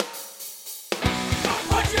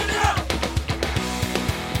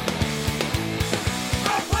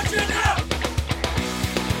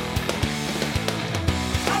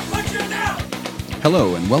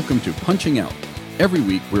Hello and welcome to Punching Out. Every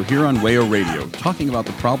week we're here on Wayo Radio talking about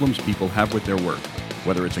the problems people have with their work,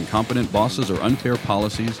 whether it's incompetent bosses or unfair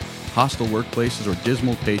policies, hostile workplaces or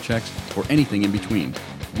dismal paychecks, or anything in between.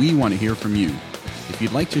 We want to hear from you. If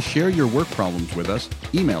you'd like to share your work problems with us,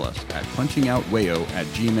 email us at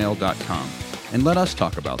punchingoutwayo@gmail.com and let us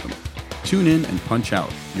talk about them. Tune in and punch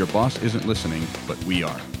out. Your boss isn't listening, but we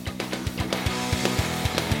are.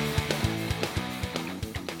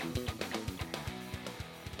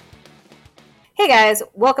 Hey guys,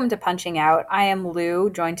 welcome to Punching Out. I am Lou,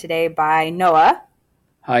 joined today by Noah.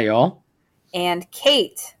 Hi, y'all. And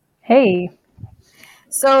Kate. Hey.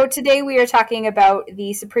 So today we are talking about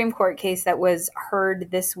the Supreme Court case that was heard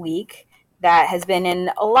this week that has been in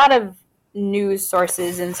a lot of news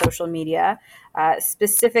sources and social media,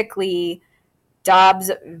 specifically Dobbs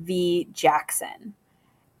v. Jackson.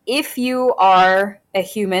 If you are a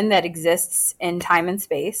human that exists in time and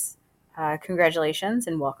space, congratulations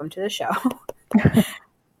and welcome to the show.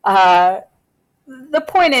 The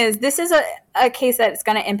point is, this is a case that's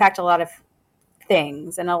going to impact a lot of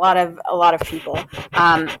things and a lot of people,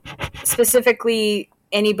 specifically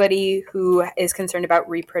anybody who is concerned about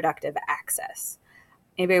reproductive access.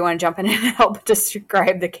 Anybody want to jump in and help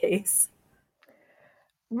describe the case?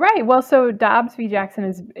 Right. Well, so Dobbs v.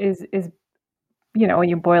 Jackson is when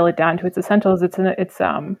you boil it down to its essentials, it's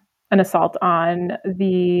an assault on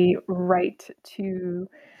the right to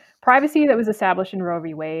privacy that was established in Roe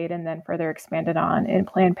v. Wade and then further expanded on in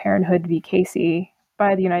Planned Parenthood v. Casey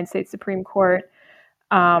by the United States Supreme Court.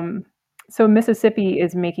 So Mississippi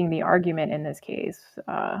is making the argument in this case,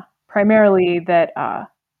 primarily that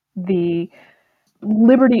the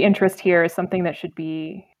liberty interest here is something that should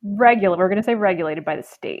be regulated by the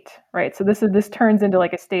state, right? So this turns into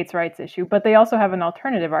like a states' rights issue, but they also have an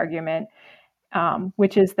alternative argument,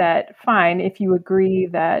 which is that fine, if you agree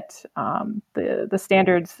that the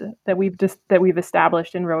standards that we've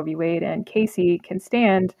established in Roe v. Wade and Casey can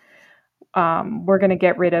stand, we're going to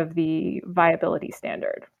get rid of the viability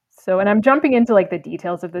standard. So, and I'm jumping into like the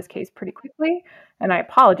details of this case pretty quickly, and I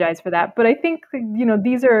apologize for that. But I think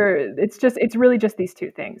it's really just these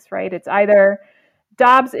two things, right? It's either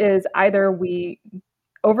Dobbs is either we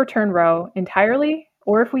overturn Roe entirely,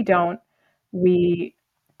 or if we don't, we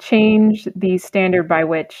change the standard by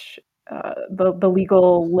which the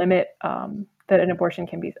legal limit that an abortion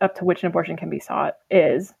can be up to which an abortion can be sought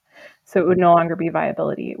is. So it would no longer be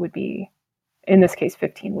viability. It would be, in this case,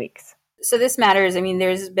 15 weeks. So this matters. I mean,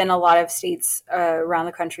 there's been a lot of states around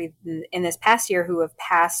the country in this past year who have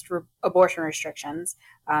passed abortion restrictions.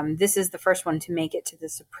 This is the first one to make it to the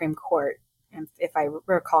Supreme Court, if I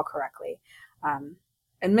recall correctly.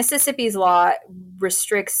 And Mississippi's law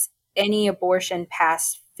restricts any abortion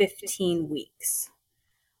past 15 weeks,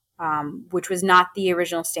 which was not the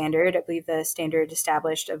original standard. I believe the standard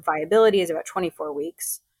established of viability is about 24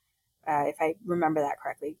 weeks, if I remember that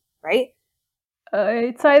correctly, right?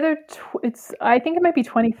 It's either I think it might be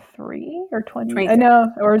 23 or 20. 23. I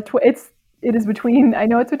know, or it is between. I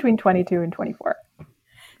know it's between 22 and 24.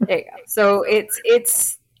 There you go. So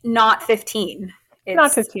it's not 15. It's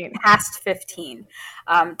not 15. Past 15.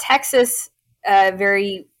 Texas,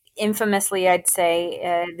 very infamously, I'd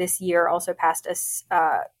say, this year also passed a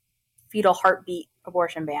fetal heartbeat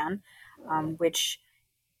abortion ban, which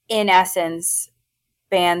in essence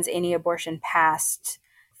bans any abortion past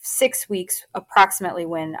 6 weeks, approximately,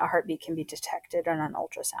 when a heartbeat can be detected on an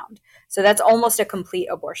ultrasound. So that's almost a complete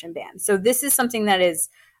abortion ban. So this is something that is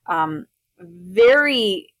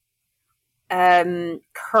very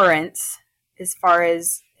current as far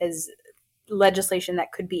as legislation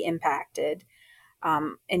that could be impacted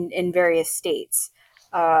in various states.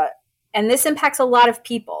 And this impacts a lot of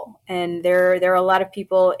people. And there are a lot of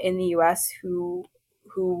people in the U.S. who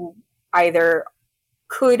either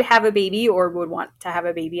could have a baby or would want to have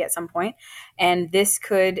a baby at some point. And this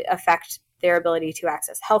could affect their ability to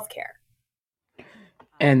access healthcare.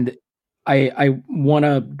 And I want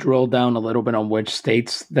to drill down a little bit on which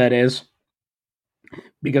states that is,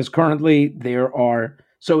 because currently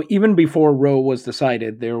so even before Roe was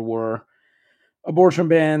decided, there were abortion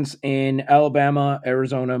bans in Alabama,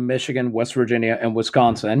 Arizona, Michigan, West Virginia, and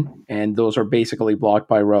Wisconsin. And those are basically blocked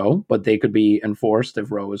by Roe, but they could be enforced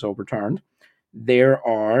if Roe is overturned. There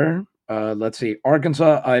are,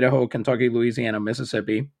 Arkansas, Idaho, Kentucky, Louisiana,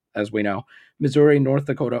 Mississippi, as we know, Missouri, North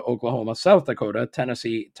Dakota, Oklahoma, South Dakota,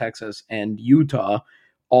 Tennessee, Texas, and Utah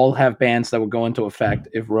all have bans that would go into effect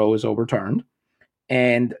if Roe is overturned.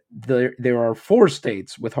 And there are 4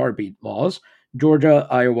 states with heartbeat laws: Georgia,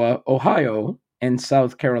 Iowa, Ohio, and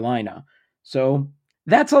South Carolina. So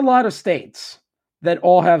that's a lot of states that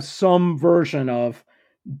all have some version of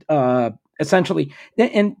essentially,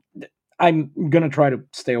 and I'm going to try to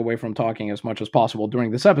stay away from talking as much as possible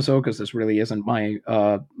during this episode because this really isn't my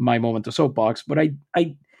moment to soapbox. But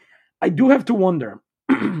I do have to wonder,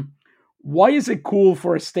 why is it cool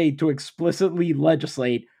for a state to explicitly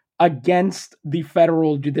legislate against the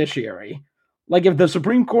federal judiciary? Like, if the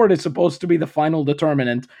Supreme Court is supposed to be the final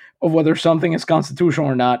determinant of whether something is constitutional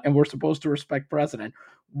or not, and we're supposed to respect precedent,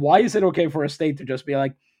 why is it okay for a state to just be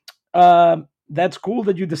like, that's cool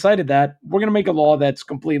that you decided that. We're going to make a law that's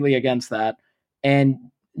completely against that and,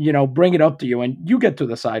 bring it up to you, and you get to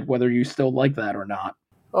decide whether you still like that or not.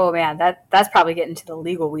 Oh man, that's probably getting to the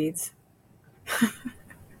legal weeds.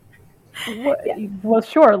 Well,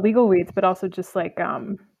 sure, legal weeds, but also just like,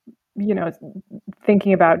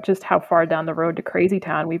 thinking about just how far down the road to crazy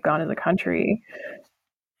town we've gone as a country.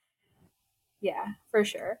 Yeah, for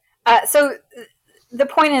sure. So the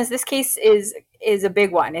point is, this case is a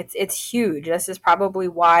big one. It's huge. This is probably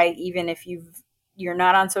why, even if you're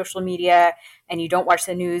not on social media and you don't watch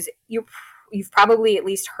the news, you've probably at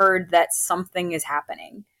least heard that something is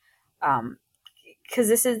happening, because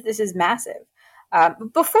this is massive.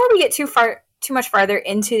 Before we get too much farther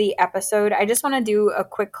into the episode, I just want to do a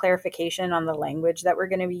quick clarification on the language that we're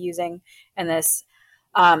going to be using in this.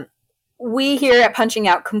 We here at Punching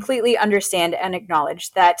Out completely understand and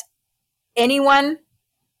acknowledge that anyone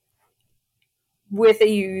with a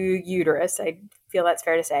uterus, I feel that's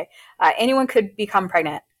fair to say, anyone could become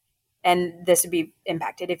pregnant, and this would be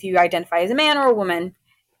impacted. If you identify as a man or a woman,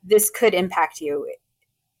 this could impact you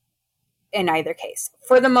in either case.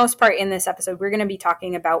 For the most part in this episode, we're going to be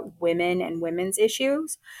talking about women and women's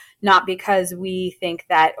issues, not because we think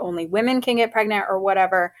that only women can get pregnant or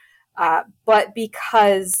whatever, but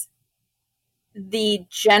because the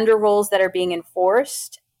gender roles that are being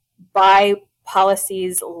enforced by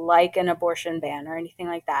policies like an abortion ban or anything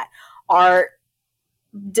like that are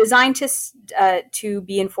designed to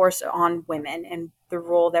be enforced on women and the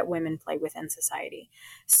role that women play within society.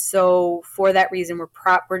 So for that reason,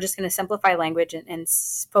 we're just going to simplify language and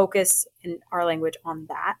focus in our language on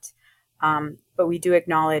that. But we do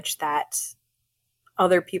acknowledge that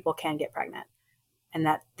other people can get pregnant and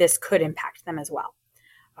that this could impact them as well.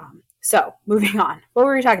 So moving on, what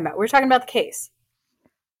were we talking about? We're talking about the case.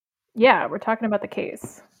 Yeah, we're talking about the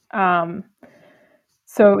case.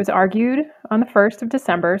 So it was argued on the 1st of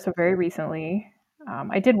December, so very recently.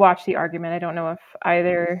 I did watch the argument. I don't know if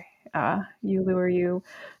either you, Lou, or you,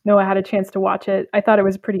 Noah, had a chance to watch it. I thought it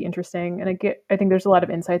was pretty interesting, and I think there's a lot of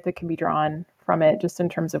insight that can be drawn from it, just in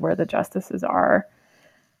terms of where the justices are.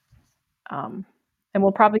 And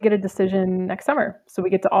we'll probably get a decision next summer, so we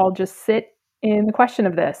get to all just sit in the question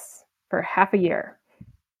of this for half a year.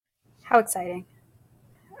 How exciting!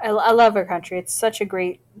 I love our country. It's such a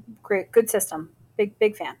great, good system.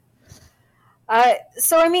 Big fan.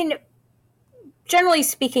 So, I mean, generally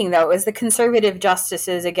speaking, though, is the conservative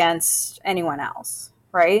justices against anyone else,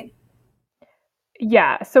 right?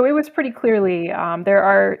 Yeah. So it was pretty clearly, there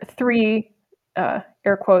are 3,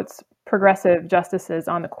 air quotes, progressive justices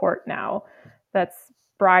on the court now. That's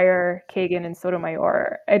Breyer, Kagan, and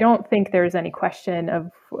Sotomayor. I don't think there's any question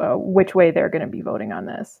of which way they're going to be voting on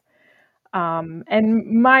this.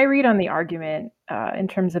 And my read on the argument, in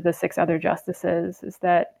terms of the 6 other justices, is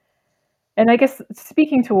that, and I guess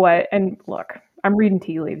speaking to what, and look, I'm reading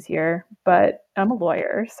tea leaves here, but I'm a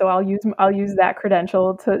lawyer, so I'll use that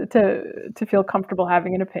credential to feel comfortable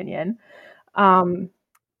having an opinion.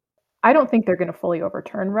 I don't think they're going to fully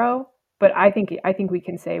overturn Roe, but I think we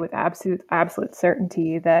can say with absolute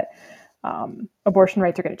certainty that abortion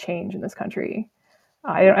rights are going to change in this country.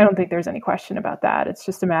 I don't think there's any question about that. It's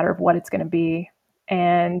just a matter of what it's going to be.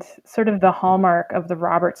 And sort of the hallmark of the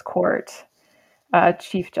Roberts Court,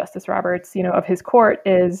 Chief Justice Roberts, of his court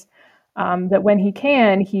is that when he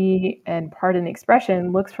can, he, and pardon the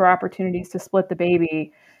expression, looks for opportunities to split the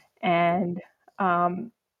baby. And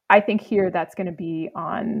I think here that's going to be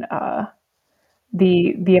on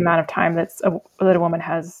the amount of time that a woman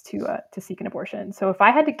has to seek an abortion. So if I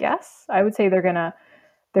had to guess, I would say they're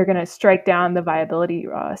gonna strike down the viability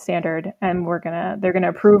standard, and they're gonna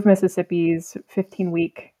approve Mississippi's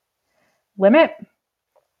 15-week limit,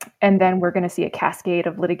 and then we're gonna see a cascade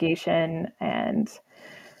of litigation and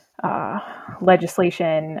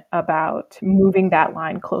legislation about moving that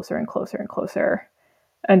line closer and closer and closer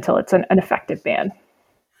until it's an effective ban.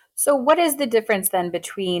 So what is the difference then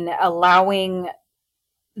between allowing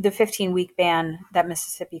the 15-week ban that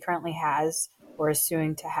Mississippi currently has or is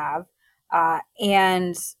suing to have,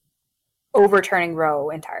 and overturning Roe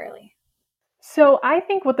entirely? So I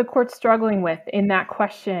think what the court's struggling with in that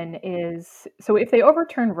question is, so if they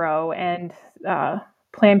overturn Roe and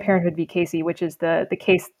Planned Parenthood v. Casey, which is the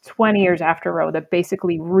case 20 years after Roe that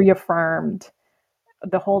basically reaffirmed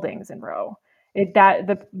the holdings in Roe.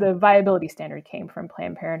 The viability standard came from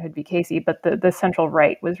Planned Parenthood v. Casey, but the central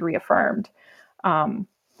right was reaffirmed.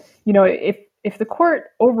 If the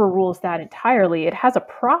court overrules that entirely, it has a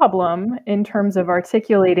problem in terms of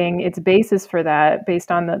articulating its basis for that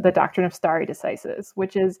based on the doctrine of stare decisis,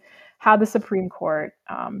 which is how the Supreme Court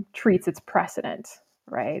treats its precedent,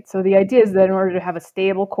 right? So the idea is that in order to have a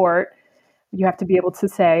stable court, you have to be able to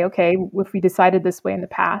say, okay, if we decided this way in the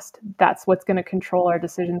past, that's what's going to control our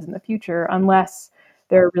decisions in the future, unless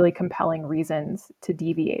there are really compelling reasons to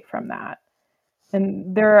deviate from that.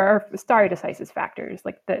 And there are stare decisis factors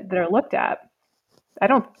like that are looked at.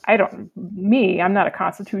 I'm not a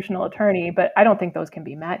constitutional attorney, but I don't think those can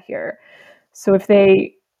be met here. So if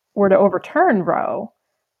they were to overturn Roe,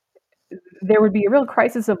 there would be a real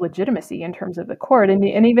crisis of legitimacy in terms of the court. And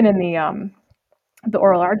even in the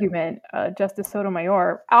oral argument, Justice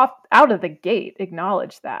Sotomayor out of the gate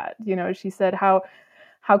acknowledged that. She said, how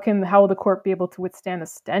will the court be able to withstand the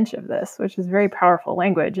stench of this, which is very powerful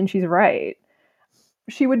language. And she's right.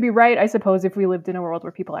 She would be right, I suppose, if we lived in a world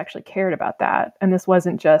where people actually cared about that. And this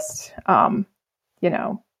wasn't just, I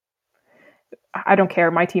don't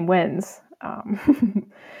care, my team wins.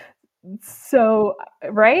 So,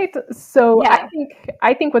 right. So yeah.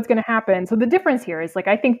 I think what's going to happen. So the difference here is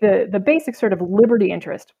I think the basic sort of liberty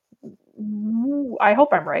interest, I hope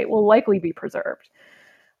I'm right, will likely be preserved.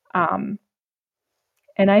 And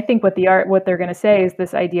I think what they're going to say is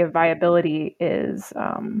this idea of viability is,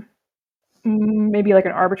 maybe an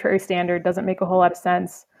arbitrary standard, doesn't make a whole lot of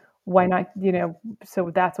sense. Why not, so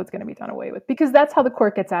that's what's going to be done away with, because that's how the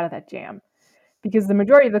court gets out of that jam, because the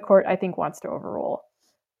majority of the court, I think, wants to overrule.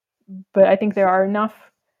 But I think there are enough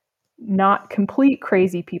not complete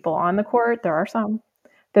crazy people on the court, there are some,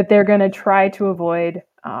 that they're going to try to avoid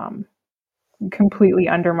completely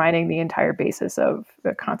undermining the entire basis of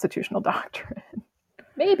the constitutional doctrine.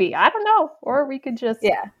 Maybe, I don't know. Or we could just,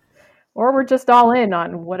 or we're just all in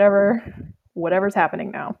on whatever's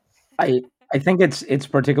happening now. I think it's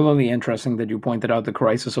particularly interesting that you pointed out the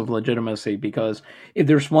crisis of legitimacy, because if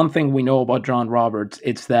there's one thing we know about John Roberts,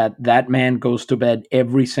 it's that man goes to bed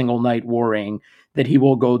every single night worrying that he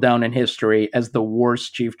will go down in history as the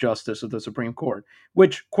worst Chief Justice of the Supreme Court,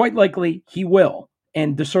 which quite likely he will,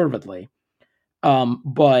 and deservedly.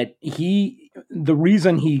 But the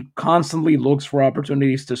reason he constantly looks for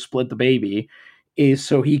opportunities to split the baby is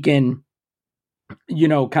so he can,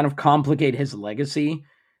 kind of complicate his legacy.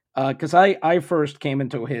 Because I first came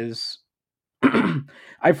into his,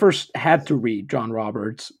 I first had to read John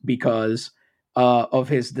Roberts because of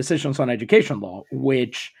his decisions on education law,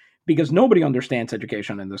 because nobody understands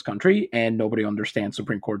education in this country and nobody understands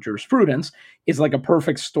Supreme Court jurisprudence, is like a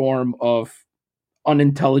perfect storm of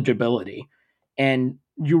unintelligibility. And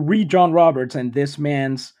you read John Roberts and this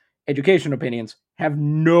man's education opinions have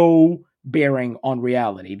no bearing on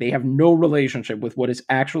reality. They have no relationship with what is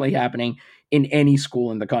actually happening in any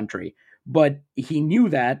school in the country. But he knew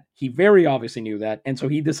that. He very obviously knew that. And so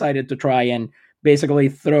he decided to try and basically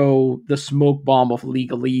throw the smoke bomb of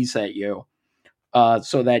legalese at you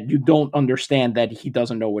so that you don't understand that he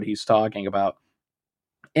doesn't know what he's talking about.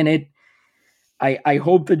 And I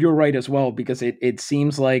hope that you're right as well, because it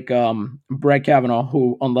seems like Brett Kavanaugh,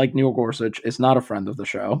 who, unlike Neil Gorsuch, is not a friend of the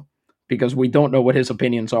show, because we don't know what his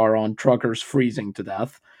opinions are on truckers freezing to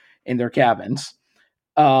death in their cabins.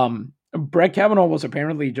 Brett Kavanaugh was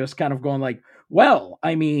apparently just kind of going well,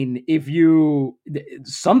 I mean,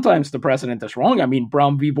 sometimes the precedent is wrong. I mean,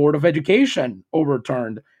 Brown v. Board of Education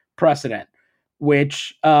overturned precedent,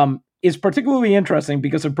 which is particularly interesting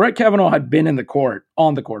because if Brett Kavanaugh had been on the court,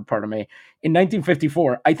 in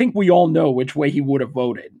 1954, I think we all know which way he would have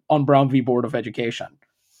voted on Brown v. Board of Education.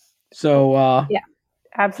 So, yeah.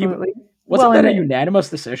 Absolutely. Wasn't that a unanimous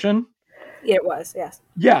decision? It was, yes.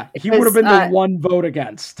 Yeah, he would have been the one vote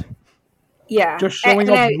against. Yeah. Just showing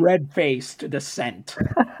up red-faced to dissent.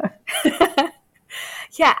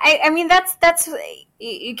 Yeah, I mean, that's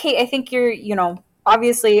Kate, I think you're,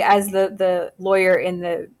 obviously as the lawyer in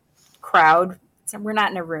the crowd, so we're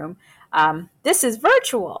not in a room. This is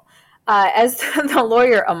virtual. As the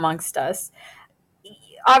lawyer amongst us,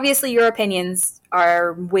 obviously your opinions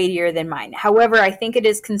are weightier than mine. However, I think it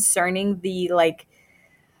is concerning the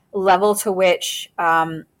level to which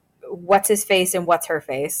what's his face and what's her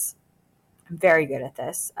face. I'm very good at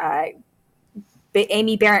this.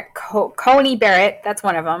 Amy Barrett, Coney Barrett, that's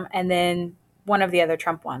one of them, and then one of the other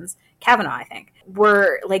Trump ones, Kavanaugh, I think,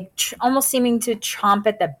 were almost seeming to chomp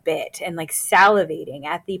at the bit and salivating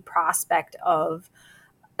at the prospect of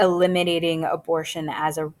eliminating abortion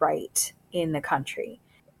as a right in the country.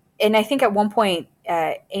 and I think at one point,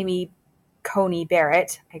 Amy Coney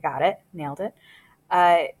Barrett, I got it, nailed it,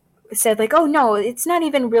 said like, oh no, it's not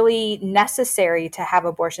even really necessary to have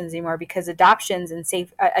abortions anymore because adoption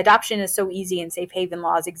is so easy and safe haven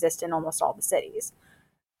laws exist in almost all the cities.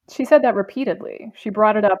 She said that repeatedly. She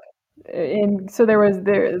brought it up so there was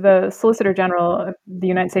the Solicitor General, the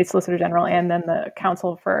United States Solicitor General, and then the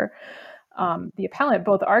counsel for the appellant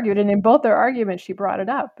both argued, and in both their arguments she brought it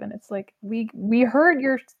up, and it's like, we heard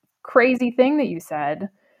your crazy thing that you said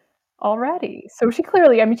already. So she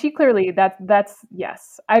clearly that's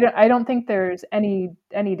yes. I don't think there's any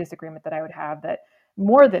disagreement that I would have that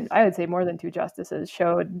more than 2 justices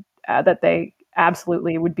showed that they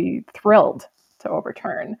absolutely would be thrilled to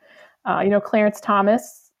overturn. Clarence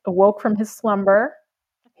Thomas awoke from his slumber.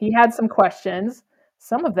 He had some questions.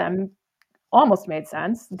 Some of them almost made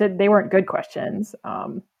sense. They weren't good questions.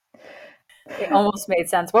 They almost made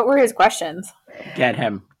sense. What were his questions? Get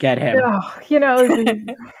him. Well,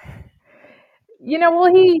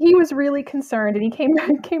 he was really concerned, and he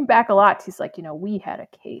came back a lot. He's like, we had a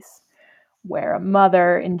case where a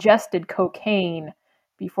mother ingested cocaine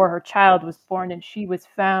before her child was born, and she was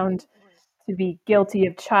found to be guilty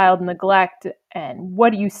of child neglect. And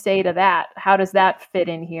what do you say to that? How does that fit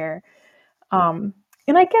in here?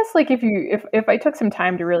 And I guess like if I took some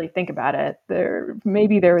time to really think about it, there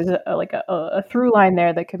was a through line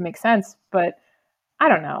there that could make sense, but I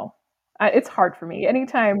don't know. It's hard for me.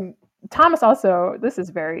 Anytime Thomas also, this is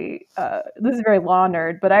very law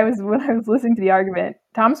nerd, but when I was listening to the argument,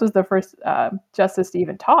 Thomas was the first justice to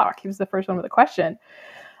even talk. He was the first one with a question.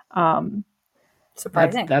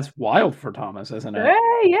 Surprising. That's wild for Thomas, isn't it?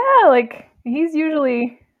 Yeah, like he's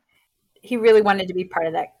usually. He really wanted to be part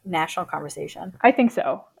of that national conversation. I think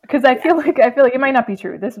so, because I feel like it might not be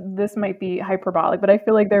true. This might be hyperbolic, but I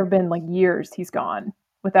feel like there have been like years he's gone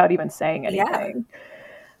without even saying anything.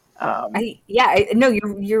 No,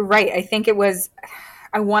 you're right. I think it was,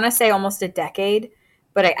 I want to say almost a decade,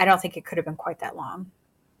 but I don't think it could have been quite that long.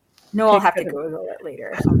 No, I'll have to Google it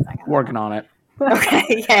later or something. Working on it.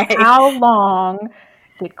 Okay, yay. How long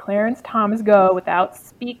did Clarence Thomas go without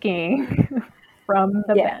speaking from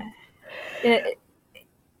the bench?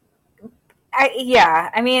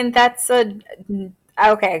 I mean, that's okay.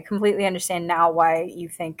 I completely understand now why you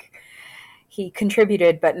think he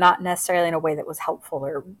contributed, but not necessarily in a way that was helpful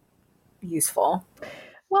or useful.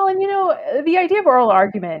 Well, and the idea of oral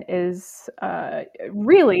argument is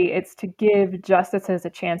really it's to give justices a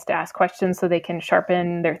chance to ask questions so they can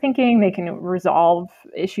sharpen their thinking, they can resolve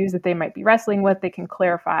issues that they might be wrestling with, they can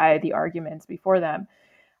clarify the arguments before them.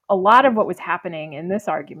 A lot of what was happening in this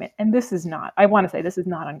argument, and this is not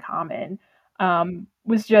uncommon,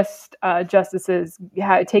 was just justices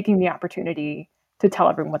taking the opportunity to tell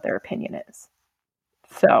everyone what their opinion is.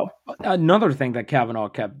 So another thing that Kavanaugh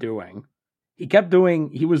kept doing,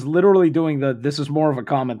 he was literally doing this is more of a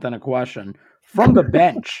comment than a question from the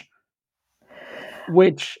bench,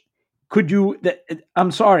 which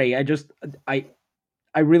I'm sorry, I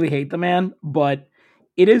really hate the man, but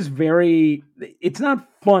it's not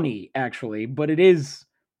funny actually, but it is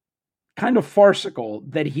kind of farcical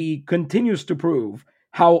that he continues to prove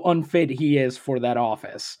how unfit he is for that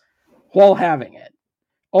office while having it.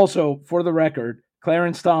 Also, for the record,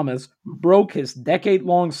 Clarence Thomas broke his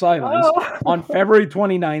decade-long silence on February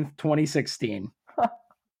 29th, 2016.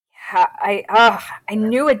 I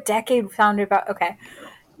knew a decade sounded about okay.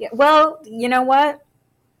 Yeah, well, you know what?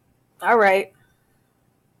 All right.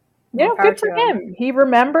 Good for him. He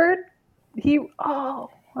remembered. He knew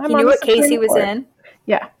what case he was in.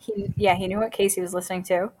 Yeah. He knew what case he was listening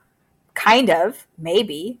to. Kind of,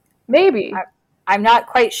 maybe. I'm not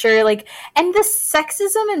quite sure. Like, and the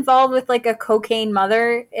sexism involved with like a cocaine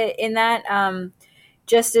mother in that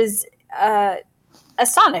just is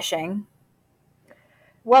astonishing.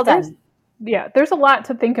 Well done. There's a lot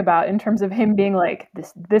to think about in terms of him being like,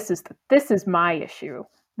 this is my issue.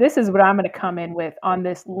 This is what I'm going to come in with on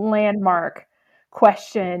this landmark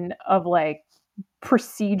question of like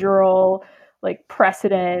procedural, like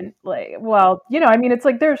precedent, like, well, it's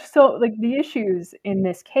like there's so like the issues in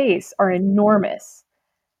this case are enormous.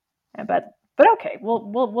 But okay,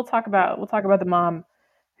 we'll talk about the mom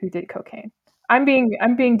who did cocaine. I'm being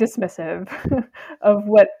dismissive of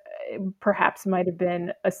what perhaps might have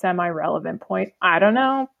been a semi-relevant point. I don't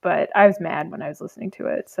know, but I was mad when I was listening to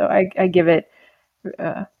it, so I give it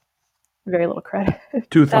very little credit.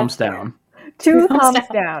 2 thumbs down. 2 thumbs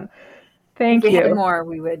down. Thank you. If we had more,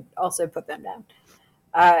 we would also put them down.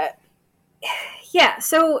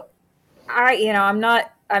 So I'm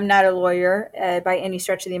not I'm not a lawyer by any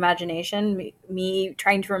stretch of the imagination. Me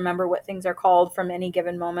trying to remember what things are called from any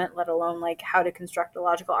given moment, let alone like how to construct a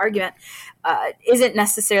logical argument, isn't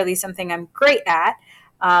necessarily something I'm great at.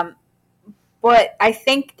 But I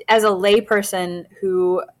think as a layperson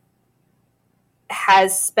who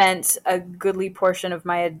has spent a goodly portion of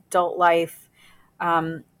my adult life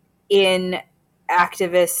in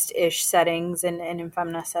activist-ish settings and in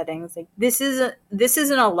feminist settings, like this is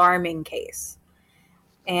an alarming case.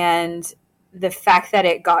 And the fact that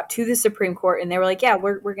it got to the Supreme Court and they were like, yeah,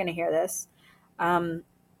 we're going to hear this,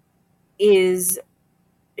 is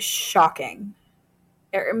shocking.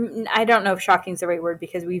 I don't know if shocking is the right word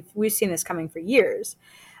because we've seen this coming for years.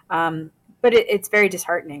 But it's very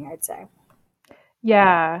disheartening, I'd say.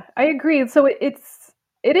 Yeah, I agree. So it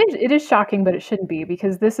is shocking, but it shouldn't be,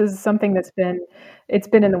 because this is something that's been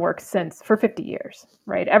in the works for 50 years,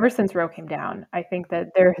 right? Ever since Roe came down, I think that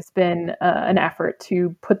there has been an effort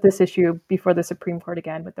to put this issue before the Supreme Court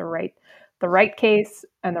again with the right case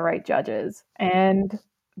and the right judges, and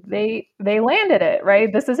they landed it,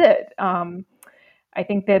 right? This is it. I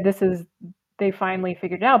think that they finally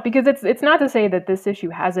figured it out, because it's not to say that this issue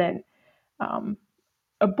hasn't.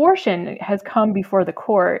 Abortion has come before the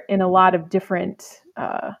court in a lot of different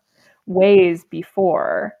ways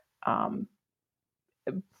before,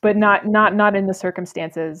 but not in the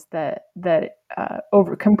circumstances that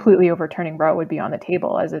completely overturning Roe would be on the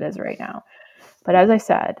table as it is right now. But as I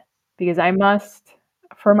said, because I must,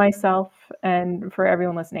 for myself and for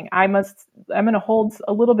everyone listening, I'm going to hold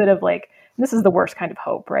a little bit of like, this is the worst kind of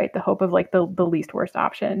hope, right? The hope of like the least worst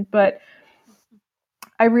option, but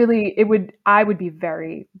I would be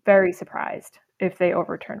very, very surprised if they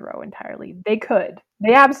overturned Roe entirely. They could.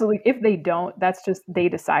 They absolutely, if they don't, that's just, they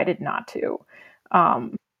decided not to,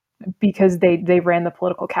 because they ran the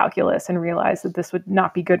political calculus and realized that this would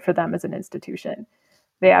not be good for them as an institution.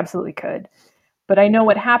 They absolutely could. But I know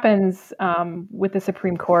what happens with the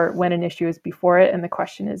Supreme Court when an issue is before it and the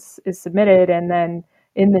question is submitted, and then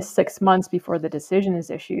in the 6 months before the decision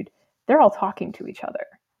is issued, they're all talking to each other.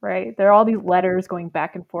 Right? There are all these letters going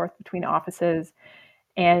back and forth between offices,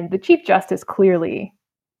 and the Chief Justice clearly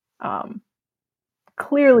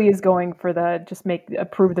is going for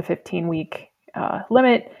approve the 15-week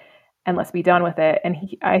limit and let's be done with it. And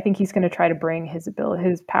I think he's going to try to bring his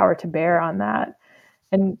power to bear on that.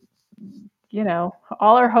 And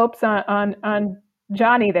all our hopes on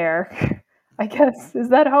Johnny there, I guess. Is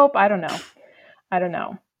that hope? I don't know.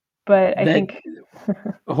 But I think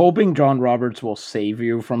hoping John Roberts will save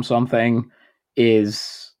you from something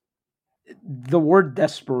is, the word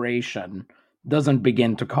desperation doesn't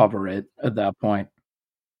begin to cover it at that point.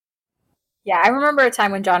 Yeah, I remember a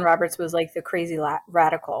time when John Roberts was like the crazy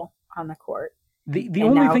radical on the court. The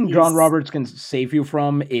only thing John Roberts can save you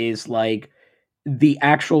from is like the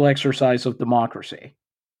actual exercise of democracy.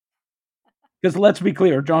 Because let's be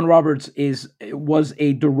clear, John Roberts was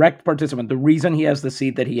a direct participant. The reason he has the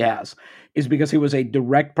seat that he has is because he was a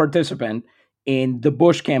direct participant in the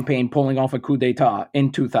Bush campaign pulling off a coup d'etat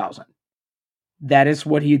in 2000. That is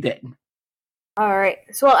what he did. All right.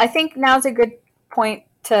 So I think now's a good point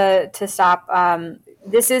to stop.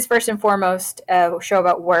 This is first and foremost a show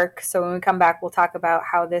about work. So when we come back, we'll talk about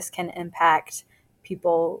how this can impact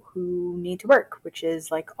people who need to work, which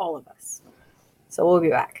is like all of us. So we'll be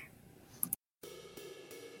back.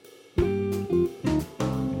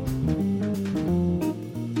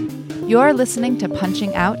 You're listening to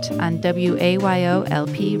Punching Out on WAYO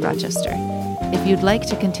LP Rochester. If you'd like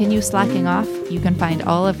to continue slacking off, you can find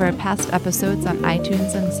all of our past episodes on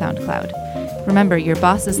iTunes and SoundCloud. Remember, your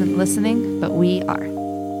boss isn't listening, but we are.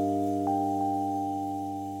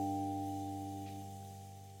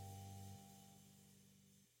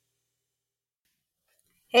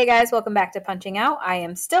 Hey guys, welcome back to Punching Out. I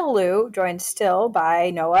am still Lou, joined still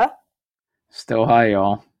by Noah. Still hi,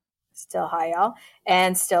 y'all. Still hi, y'all.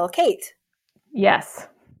 And still Kate. Yes.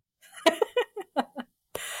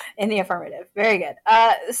 In the affirmative. Very good.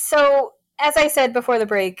 So, as I said before the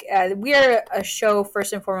break, we are a show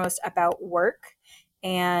first and foremost about work,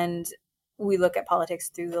 and we look at politics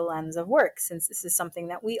through the lens of work, since this is something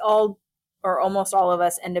that we all, or almost all of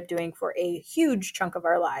us, end up doing for a huge chunk of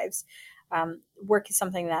our lives. Work is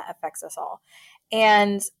something that affects us all.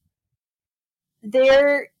 And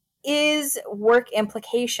there is work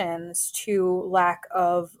implications to lack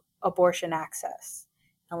of abortion access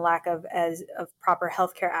and lack of proper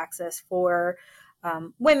healthcare access for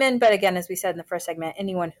women. But again, as we said in the first segment,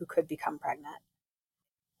 anyone who could become pregnant.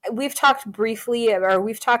 We've talked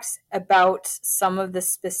about some of the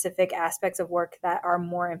specific aspects of work that are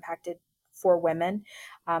more impacted for women.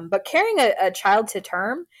 But carrying a child to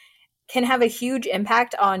term can have a huge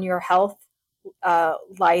impact on your health,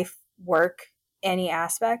 life, work, any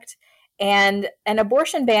aspect. And an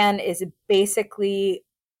abortion ban is basically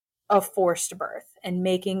a forced birth and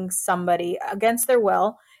making somebody against their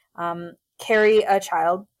will carry a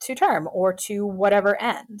child to term or to whatever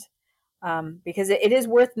end. Because it is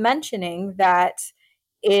worth mentioning that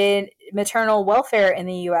maternal welfare in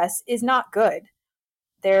the U.S. is not good.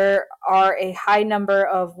 There are a high number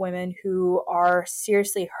of women who are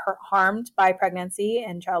seriously harmed by pregnancy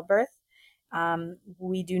and childbirth.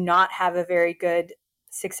 We do not have a very good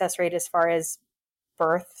success rate as far as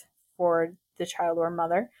birth for the child or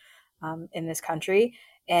mother in this country.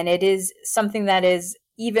 And it is something that is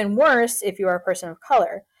even worse if you are a person of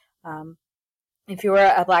color. If you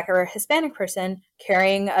are a Black or a Hispanic person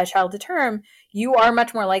carrying a child to term, you are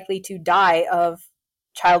much more likely to die of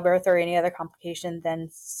childbirth or any other complication than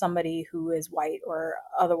somebody who is white or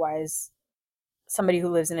otherwise somebody who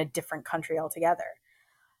lives in a different country altogether.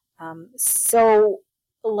 So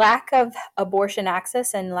lack of abortion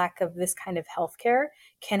access and lack of this kind of healthcare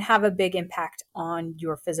can have a big impact on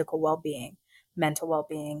your physical well-being, mental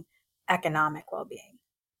well-being, economic well-being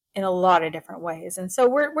in a lot of different ways. And so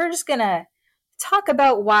we're just going to talk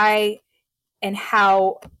about why and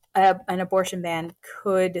how an abortion ban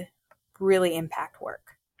could really impact work.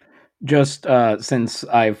 Just since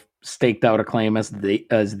I've staked out a claim as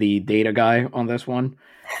the data guy on this one,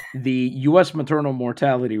 the U.S. maternal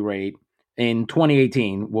mortality rate in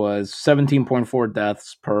 2018 was 17.4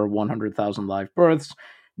 deaths per 100,000 live births.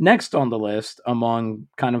 Next on the list, among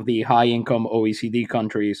kind of the high-income OECD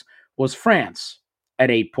countries, was France at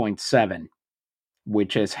 8.7,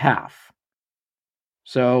 which is half.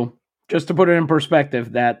 So, just to put it in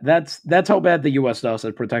perspective, that's how bad the U.S. does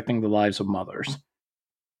at protecting the lives of mothers.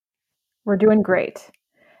 We're doing great.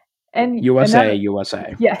 And USA.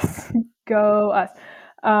 Yes, go us.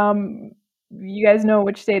 You guys know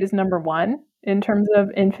which state is number one in terms of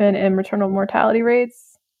infant and maternal mortality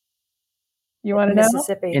rates? You want to know?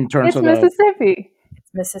 Mississippi. It's Mississippi.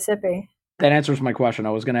 It's Mississippi. That answers my question. I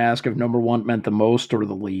was going to ask if number one meant the most or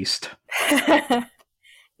the least.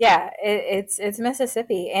 Yeah, it's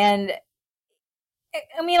Mississippi. And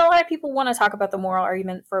I mean, a lot of people want to talk about the moral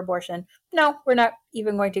argument for abortion. No, we're not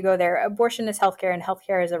even going to go there. Abortion is healthcare, and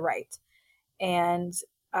healthcare is a right. And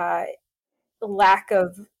lack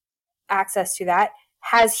of access to that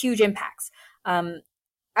has huge impacts. I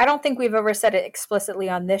don't think we've ever said it explicitly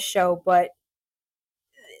on this show, but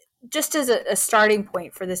just as a starting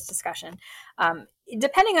point for this discussion,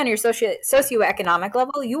 depending on your socioeconomic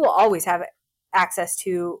level, you will always have access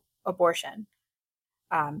to abortion.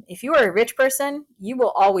 If you are a rich person, you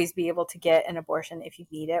will always be able to get an abortion if you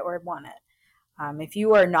need it or want it. If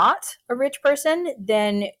you are not a rich person,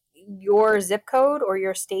 then your zip code or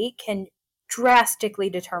your state can drastically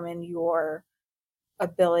determine your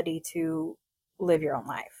ability to live your own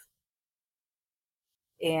life.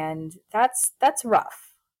 And that's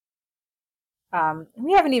rough.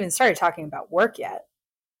 We haven't even started talking about work yet.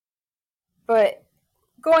 But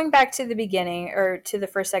going back to the beginning, or to the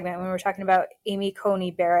first segment, when we were talking about Amy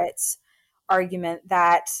Coney Barrett's argument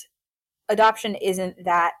that adoption isn't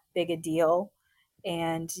that big a deal,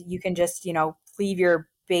 and you can just, leave your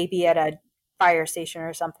baby at a fire station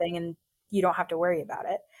or something, and you don't have to worry about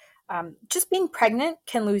it. Just being pregnant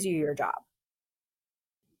can lose you your job.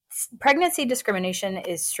 Pregnancy discrimination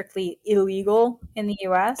is strictly illegal in the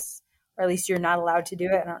U.S., or at least you're not allowed to do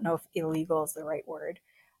it. I don't know if illegal is the right word.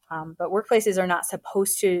 But workplaces are not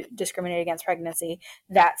supposed to discriminate against pregnancy.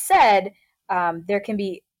 That said, there can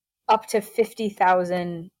be up to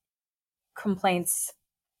 50,000 complaints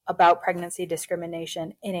about pregnancy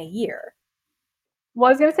discrimination in a year. Well,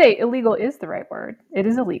 I was going to say illegal is the right word. It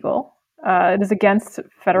is illegal. It is against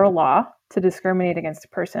federal law to discriminate against a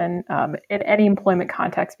person in any employment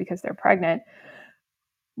context because they're pregnant.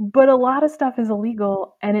 But a lot of stuff is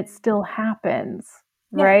illegal and it still happens.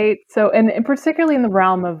 Yeah. Right. So, and particularly in the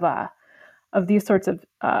realm of these sorts of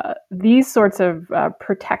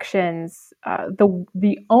protections,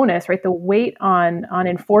 the onus, right, the weight on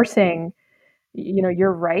enforcing,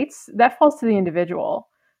 your rights, that falls to the individual.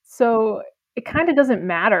 So it kind of doesn't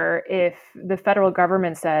matter if the federal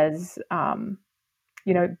government says,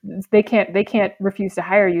 they can't refuse to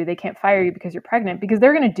hire you, they can't fire you because you're pregnant, because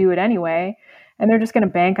they're going to do it anyway. And they're just going to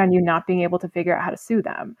bank on you not being able to figure out how to sue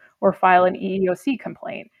them or file an EEOC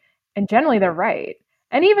complaint. And generally they're right.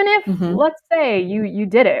 And even if, let's say you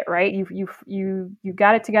did it, right? You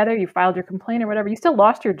got it together, you filed your complaint or whatever, you still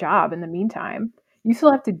lost your job in the meantime. You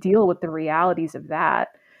still have to deal with the realities of that.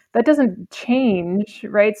 That doesn't change,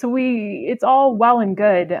 right? So it's all well and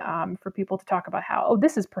good for people to talk about how,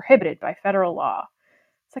 this is prohibited by federal law.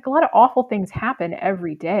 It's like a lot of awful things happen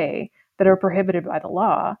every day that are prohibited by the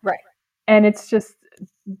law. Right. And it's just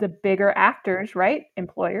the bigger actors, right?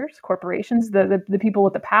 Employers, corporations, the people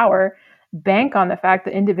with the power bank on the fact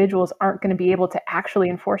that individuals aren't going to be able to actually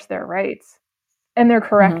enforce their rights. And they're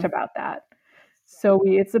correct about that. So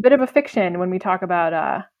it's a bit of a fiction when we talk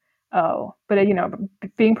about,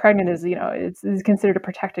 being pregnant is, is considered a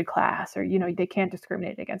protected class, or, they can't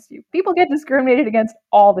discriminate against you. People get discriminated against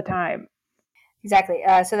all the time. Exactly.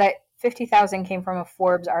 So that 50,000 came from a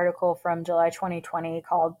Forbes article from July 2020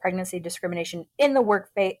 called Pregnancy Discrimination in the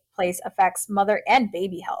Workplace Affects Mother and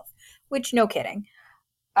Baby Health, which no kidding.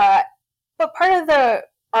 But part of the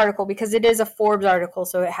article, because it is a Forbes article,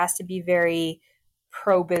 so it has to be very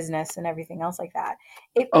pro-business and everything else like that.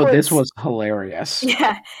 This was hilarious.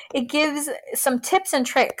 Yeah. It gives some tips and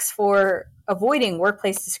tricks for avoiding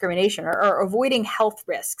workplace discrimination or avoiding health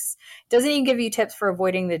risks. It doesn't even give you tips for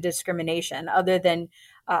avoiding the discrimination other than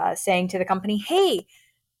saying to the company, hey,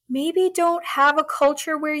 maybe don't have a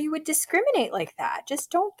culture where you would discriminate like that. Just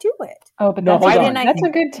don't do it. Oh, but that's a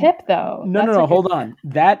good tip, though. No, hold on.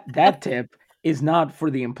 That tip is not for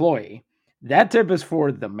the employee. That tip is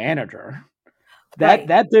for the manager.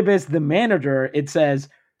 That tip is the manager. It says,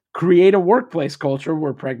 create a workplace culture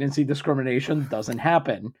where pregnancy discrimination doesn't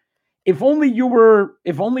happen. If only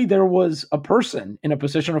there was a person in a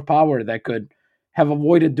position of power that could have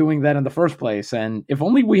avoided doing that in the first place. And if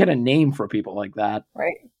only we had a name for people like that.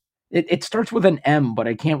 Right. It starts with an M, but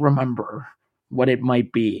I can't remember what it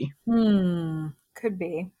might be. Could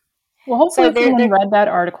be. Well, hopefully someone read that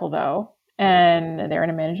article, though, and they're in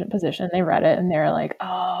a management position. They read it and they're like,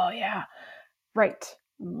 oh, yeah. Right.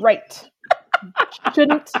 Let's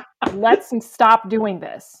stop doing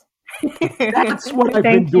this. That's what I've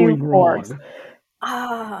been doing wrong.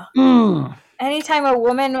 Anytime a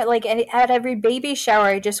woman, like at every baby shower,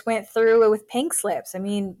 I just went through it with pink slips. I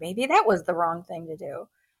mean, maybe that was the wrong thing to do.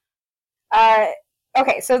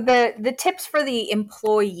 Okay, so the tips for the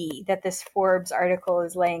employee that this Forbes article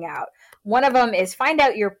is laying out. One of them is find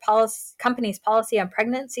out your company's policy on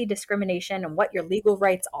pregnancy discrimination and what your legal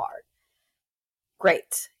rights are.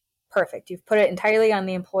 Great. Perfect. You've put it entirely on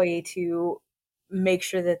the employee to make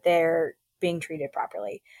sure that they're being treated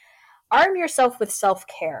properly. Arm yourself with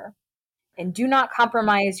self-care and do not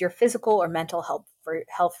compromise your physical or mental health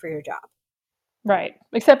for your job. Right.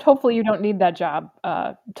 Except hopefully you don't need that job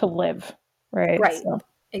to live. Right. Right. So.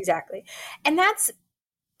 Exactly. And that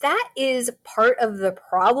is part of the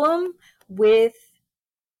problem with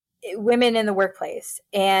women in the workplace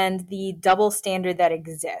and the double standard that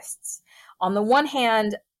exists. On the one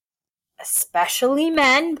hand, especially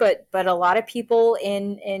men, but a lot of people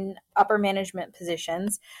in upper management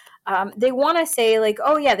positions, they want to say like,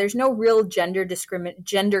 oh yeah, there's no real gender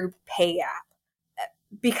pay gap,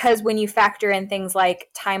 because when you factor in things like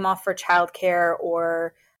time off for childcare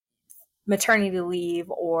or maternity leave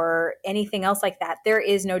or anything else like that, there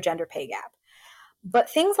is no gender pay gap. But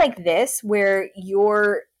things like this, where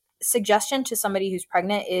your suggestion to somebody who's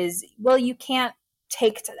pregnant is, well, you can't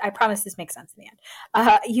I promise this makes sense in the end.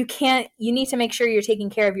 You need to make sure you're taking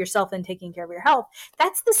care of yourself and taking care of your health.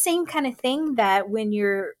 That's the same kind of thing that when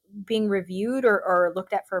you're being reviewed or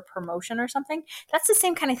looked at for a promotion or something, that's the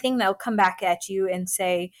same kind of thing that will come back at you and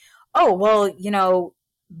say, oh, well,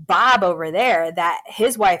 Bob over there, that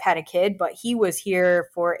his wife had a kid, but he was here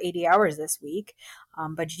for 80 hours this week.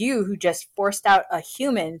 But you, who just forced out a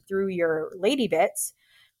human through your lady bits,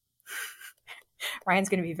 Ryan's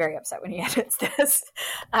going to be very upset when he edits this.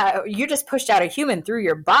 You just pushed out a human through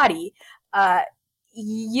your body.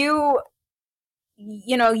 You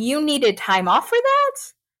needed time off for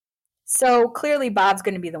that. So clearly Bob's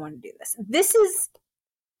going to be the one to do this. This is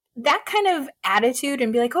that kind of attitude,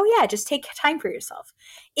 and be like, oh yeah, just take time for yourself.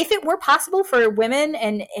 If it were possible for women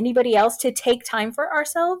and anybody else to take time for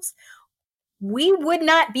ourselves, we would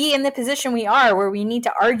not be in the position we are, where we need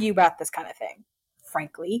to argue about this kind of thing,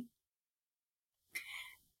 frankly.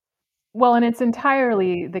 Well, and it's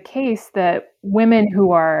entirely the case that women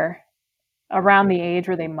who are around the age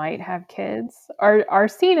where they might have kids are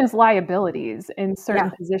seen as liabilities in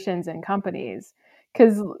certain positions in companies,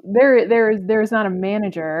 because there's not a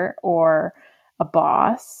manager or a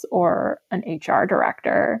boss or an HR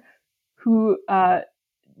director who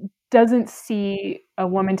doesn't see a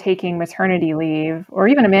woman taking maternity leave, or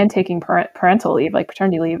even a man taking parental leave, like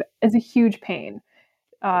paternity leave, as a huge pain.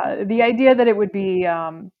 The idea that it would be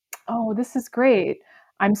oh, this is great.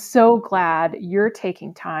 I'm so glad you're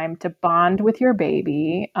taking time to bond with your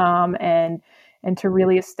baby, and to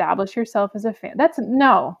really establish yourself as a fan.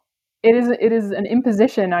 It is an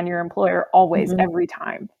imposition on your employer always, every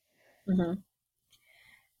time. Mm-hmm.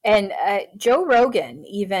 And Joe Rogan,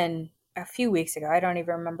 even a few weeks ago, I don't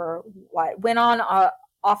even remember what, went on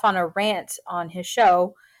off on a rant on his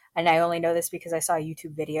show, and I only know this because I saw a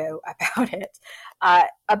YouTube video about it,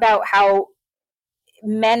 about how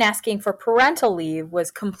men asking for parental leave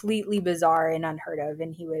was completely bizarre and unheard of,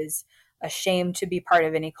 and he was ashamed to be part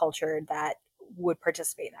of any culture that would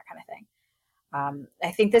participate in that kind of thing.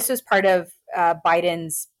 I think this was part of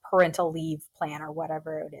Biden's parental leave plan or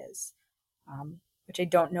whatever it is, which I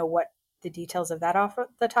don't know what the details of that off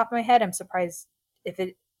the top of my head. I'm surprised if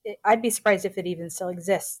I'd be surprised if it even still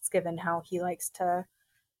exists, given how he likes to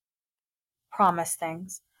promise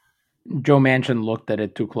things. Joe Manchin looked at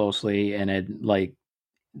it too closely and it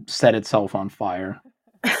set itself on fire.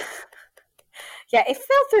 Yeah, it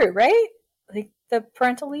fell through, right? Like the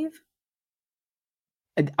parental leave?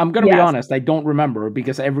 I'm going to be honest, I don't remember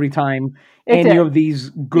because every time of these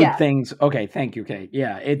good things... Okay, thank you, Kate.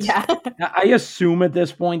 Yeah, I assume at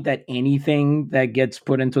this point that anything that gets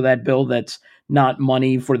put into that bill that's not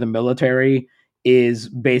money for the military is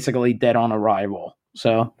basically dead on arrival.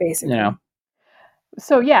 So, basically.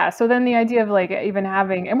 So then the idea of even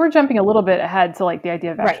having, and we're jumping a little bit ahead to the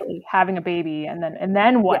idea of actually having a baby and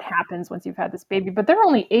then what happens once you've had this baby. But there are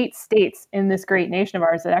only 8 states in this great nation of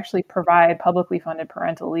ours that actually provide publicly funded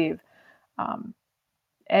parental leave. And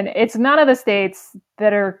it's none of the states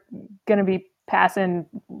that are going to be passing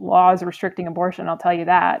laws restricting abortion. I'll tell you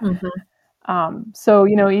that. Mm-hmm. So,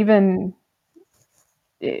 even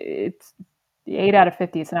it's 8 out of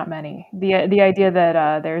 50, it's not many. The idea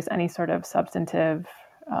that there's any sort of substantive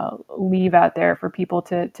leave out there for people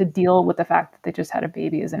to deal with the fact that they just had a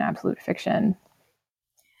baby is an absolute fiction.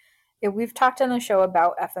 Yeah, we've talked on the show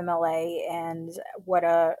about FMLA and what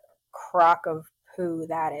a crock of poo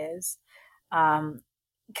that is.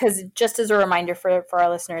 Because just as a reminder for our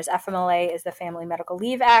listeners, FMLA is the Family Medical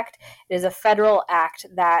Leave Act. It is a federal act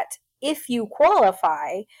that, if you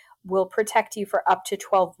qualify, will protect you for up to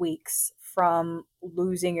 12 weeks from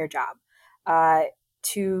losing your job,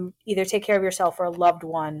 to either take care of yourself or a loved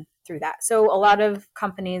one through that. So a lot of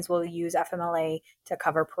companies will use FMLA to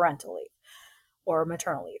cover parental leave or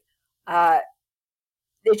maternal leave.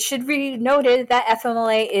 It should be noted that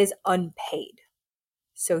FMLA is unpaid.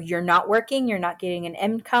 So you're not working, you're not getting an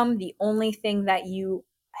income. The only thing that you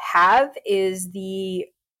have is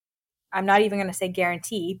I'm not even going to say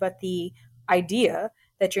guarantee, but the idea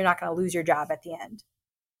that you're not going to lose your job at the end.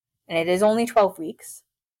 And it is only 12 weeks.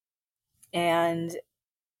 And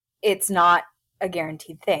it's not a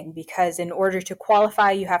guaranteed thing, because in order to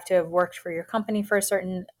qualify, you have to have worked for your company for a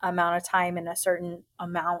certain amount of time and a certain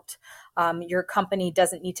amount. Your company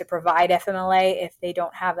doesn't need to provide FMLA if they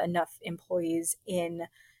don't have enough employees in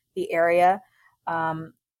the area.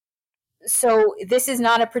 So this is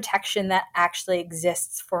not a protection that actually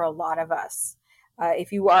exists for a lot of us.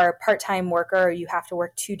 If you are a part-time worker, you have to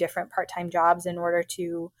work 2 different part-time jobs in order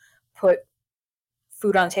to put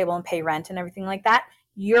food on the table and pay rent and everything like that.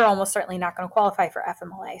 You're almost certainly not going to qualify for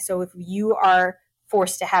FMLA. So if you are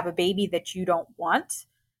forced to have a baby that you don't want,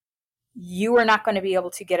 you are not going to be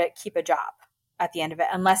able to keep a job at the end of it,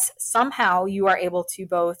 unless somehow you are able to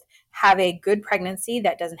both have a good pregnancy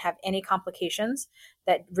that doesn't have any complications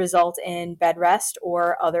that result in bed rest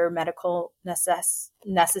or other medical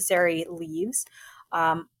necessary leaves,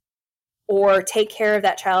 or take care of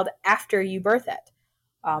that child after you birth it,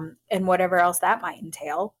 and whatever else that might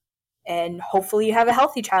entail. And hopefully you have a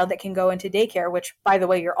healthy child that can go into daycare, which, by the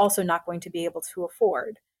way, you're also not going to be able to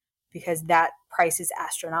afford because that price is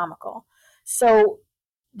astronomical. So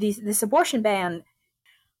this abortion ban,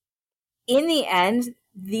 in the end,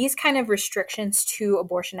 these kind of restrictions to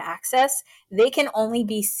abortion access, they can only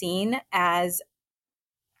be seen as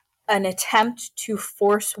an attempt to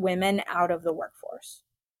force women out of the workforce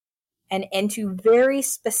and into very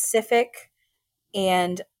specific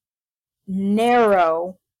and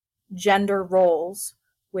narrow gender roles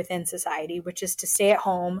within society, which is to stay at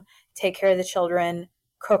home, take care of the children,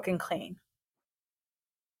 cook and clean.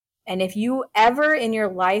 And if you ever in your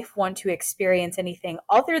life want to experience anything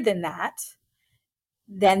other than that,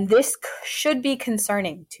 then this should be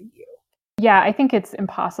concerning to you. Yeah, I think it's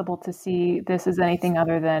impossible to see this as anything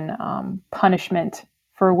other than punishment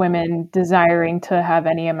for women desiring to have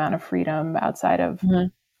any amount of freedom outside of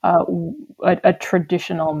a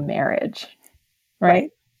traditional marriage,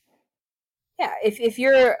 right? Yeah, if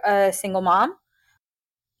you're a single mom,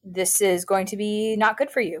 this is going to be not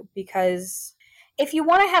good for you, because if you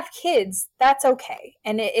want to have kids, that's okay.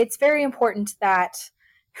 And it's very important that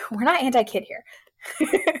we're not anti-kid here.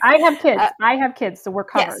 I have kids. So we're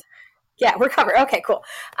covered. Yes. Yeah, we're covered. Okay, cool.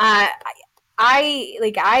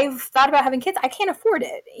 I've thought about having kids. I can't afford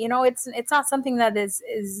it. It's not something that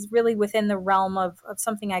is really within the realm of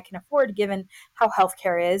something I can afford, given how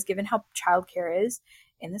healthcare is, given how childcare is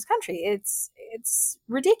in this country. It's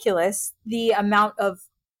ridiculous the amount of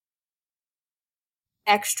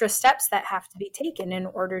extra steps that have to be taken in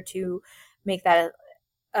order to make that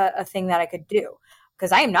a thing that I could do.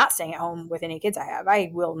 Because I am not staying at home with any kids I have. I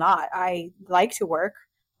will not. I like to work.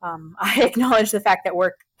 I acknowledge the fact that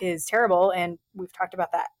work is terrible, and we've talked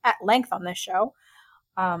about that at length on this show.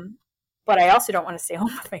 But I also don't want to stay home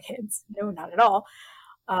with my kids. No, not at all.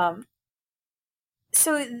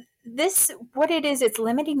 So what it is, it's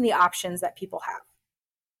limiting the options that people have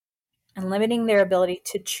and limiting their ability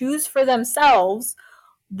to choose for themselves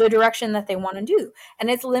the direction that they want to do. And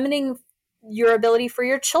it's limiting your ability for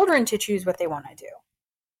your children to choose what they want to do.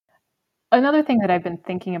 Another thing that I've been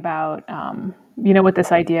thinking about, with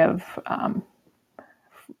this idea of,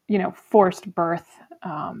 forced birth,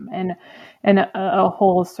 and a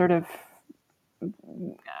whole sort of,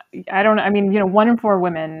 1 in 4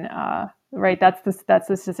 women, right? That's the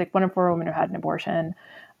statistic. 1 in 4 women have had an abortion.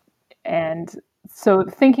 And so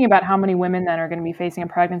thinking about how many women then are going to be facing a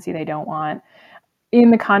pregnancy they don't want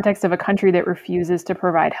in the context of a country that refuses to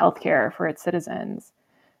provide healthcare for its citizens.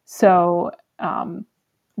 So,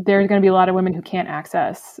 there's going to be a lot of women who can't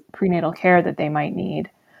access prenatal care that they might need.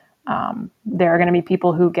 There are going to be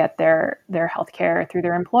people who get their health care through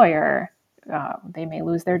their employer. They may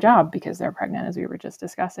lose their job because they're pregnant, as we were just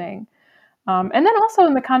discussing. And then also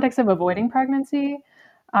in the context of avoiding pregnancy,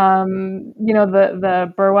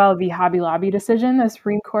 the Burwell v. Hobby Lobby decision the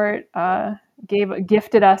Supreme Court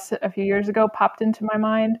gifted us a few years ago popped into my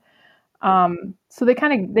mind. So they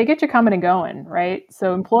get you coming and going, right?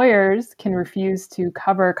 So employers can refuse to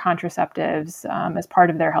cover contraceptives as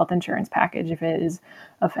part of their health insurance package if it is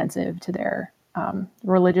offensive to their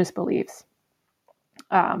religious beliefs.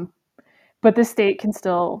 But the state can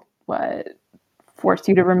still force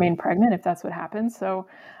you to remain pregnant if that's what happens. So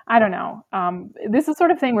I don't know. This is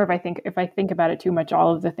sort of thing where if I think about it too much,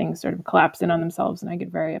 all of the things sort of collapse in on themselves, and I get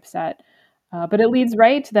very upset. But it leads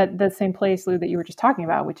right to the same place, Lou, that you were just talking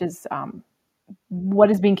about, which is what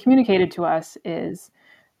is being communicated to us is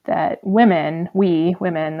that we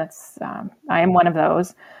women, that's I am one of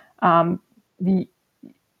those.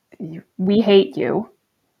 We hate you.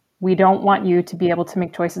 We don't want you to be able to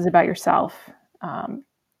make choices about yourself.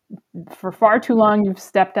 For far too long, you've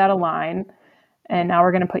stepped out of line, and now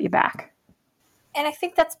we're going to put you back. And I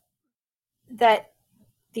think that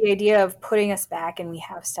the idea of putting us back and we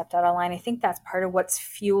have stepped out of line, I think that's part of what's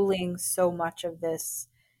fueling so much of this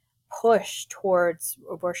push towards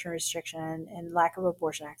abortion restriction and lack of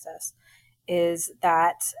abortion access, is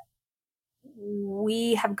that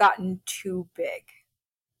we have gotten too big,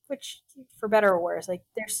 which, for better or worse, like,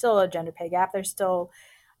 there's still a gender pay gap. There's still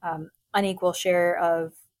unequal share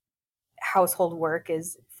of household work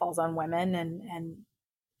falls on women, and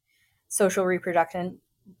social reproduction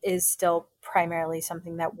is still primarily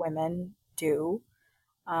something that women do.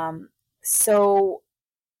 So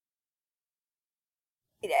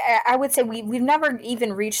I would say we've never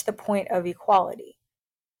even reached the point of equality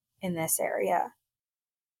in this area.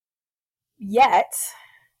 Yet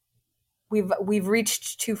we've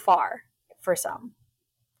reached too far for some.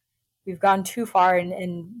 We've gone too far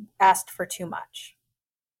and asked for too much.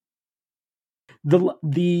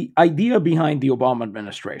 The idea behind the Obama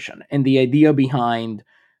administration and the idea behind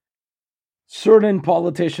certain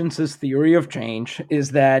politicians' theory of change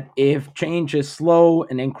is that if change is slow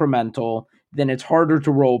and incremental, then it's harder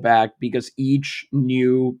to roll back because each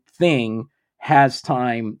new thing has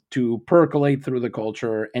time to percolate through the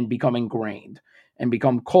culture and become ingrained and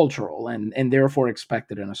become cultural and therefore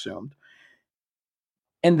expected and assumed.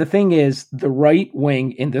 And the thing is, the right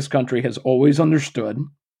wing in this country has always understood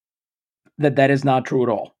that is not true at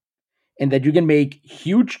all. And that you can make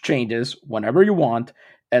huge changes whenever you want,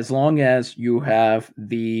 as long as you have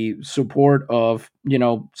the support of,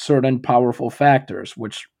 certain powerful factors,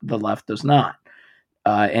 which the left does not.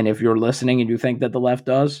 And if you're listening and you think that the left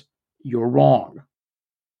does, you're wrong.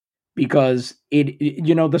 Because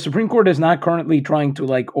the Supreme Court is not currently trying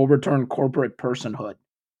to overturn corporate personhood.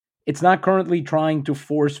 It's not currently trying to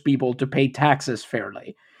force people to pay taxes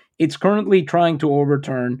fairly. It's currently trying to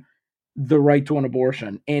overturn the right to an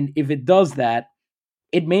abortion. And if it does that,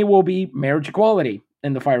 it may well be marriage equality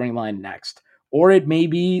in the firing line next. Or it may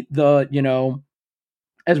be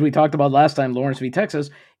as we talked about last time, Lawrence v. Texas,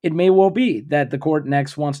 it may well be that the court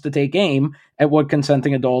next wants to take aim at what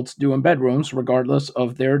consenting adults do in bedrooms, regardless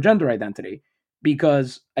of their gender identity.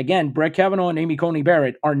 Because, again, Brett Kavanaugh and Amy Coney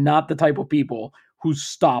Barrett are not the type of people who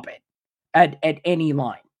stop it at any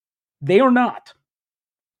line. They are not.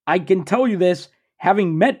 I can tell you this,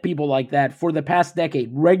 having met people like that for the past decade,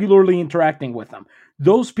 regularly interacting with them.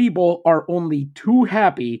 Those people are only too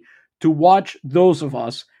happy to watch those of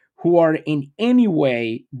us who are in any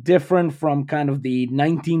way different from kind of the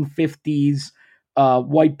 1950s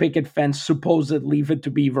white picket fence, supposed Leave It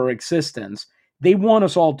to Beaver existence. They want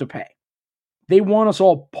us all to pay. They want us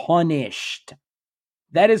all punished.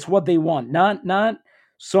 That is what they want. Not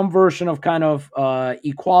some version of kind of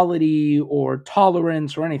equality or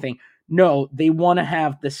tolerance or anything. No, they want to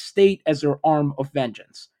have the state as their arm of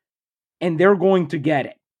vengeance. And they're going to get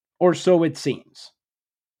it. Or so it seems.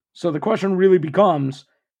 So the question really becomes,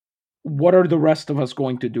 what are the rest of us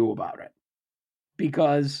going to do about it?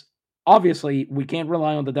 Because obviously we can't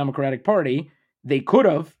rely on the Democratic Party. They could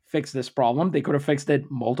have fixed this problem. They could have fixed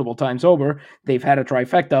it multiple times over. They've had a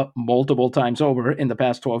trifecta multiple times over in the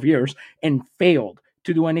past 12 years and failed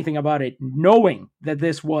to do anything about it, knowing that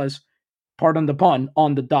this was, pardon the pun,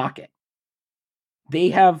 on the docket. They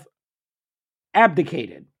have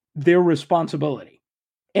abdicated their responsibility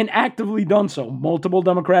and actively done so. Multiple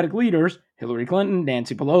Democratic leaders, Hillary Clinton,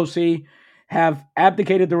 Nancy Pelosi, have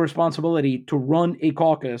abdicated their responsibility to run a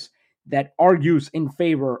caucus that argues in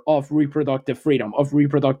favor of reproductive freedom, of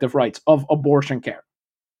reproductive rights, of abortion care.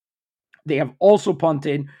 They have also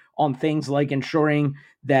punted on things like ensuring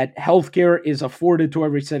that healthcare is afforded to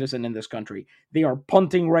every citizen in this country. They are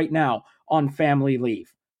punting right now on family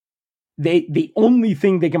leave. The only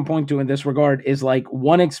thing they can point to in this regard is like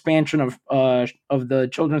one expansion of the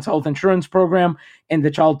children's health insurance program and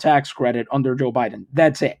the child tax credit under Joe Biden.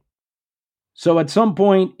 That's it. So at some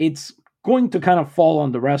point, it's going to kind of fall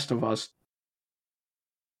on the rest of us.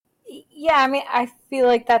 Yeah, I mean, I feel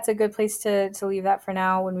like that's a good place to leave that for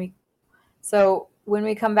now. When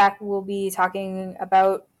we come back, we'll be talking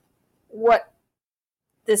about what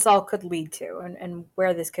this all could lead to and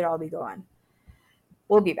where this could all be going.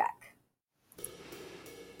 We'll be back.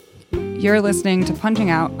 You're listening to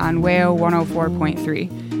Punching Out on WAYO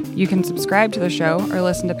 104.3. You can subscribe to the show or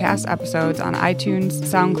listen to past episodes on iTunes,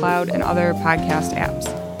 SoundCloud, and other podcast apps.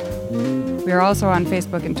 We are also on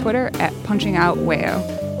Facebook and Twitter at Punching Out WAYO.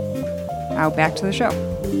 Now back to the show.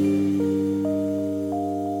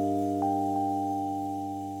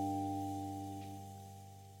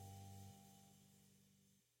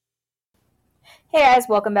 Hey guys,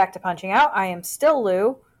 welcome back to Punching Out. I am still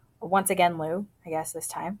Lou, or once again Lou, I guess this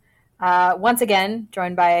time. Once again,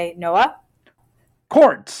 joined by Noah.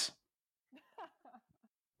 Courts!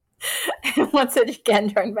 And once again,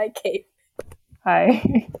 joined by Kate.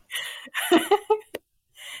 Hi.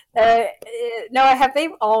 Noah, have they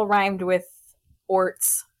all rhymed with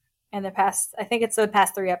orts in the past? I think it's the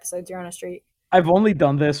past 3 episodes you're on a streak. I've only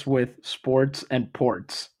done this with sports and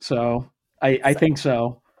ports, so I think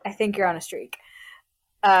so. I think you're on a streak.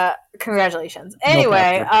 Congratulations.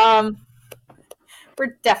 Anyway,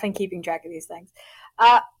 we're definitely keeping track of these things.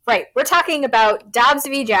 Right, we're talking about Dobbs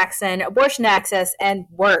v. Jackson, abortion access, and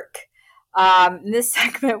work. In this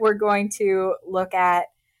segment, we're going to look at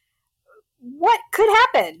what could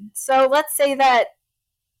happen. So let's say that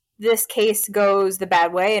this case goes the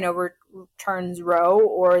bad way and overturns Roe,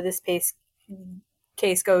 or this case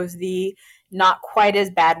goes the not quite as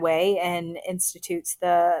bad way and institutes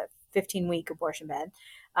the 15-week abortion ban.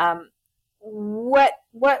 What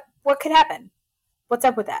could happen? What's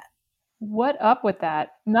up with that? What up with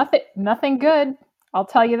that? Nothing good. I'll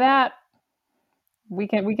tell you that. We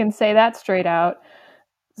can say that straight out.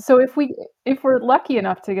 So if we're lucky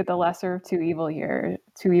enough to get the lesser of two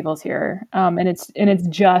evils here, and it's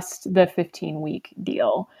just the 15-week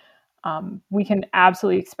deal, we can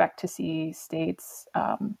absolutely expect to see states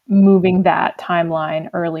moving that timeline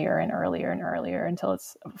earlier and earlier and earlier until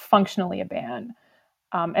it's functionally a ban.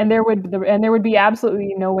 And there would be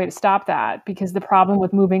absolutely no way to stop that, because the problem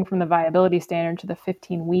with moving from the viability standard to the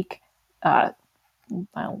 15-week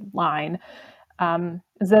line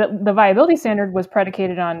is that the viability standard was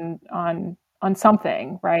predicated on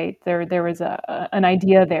something, right? There was an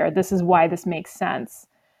idea there. This is why this makes sense.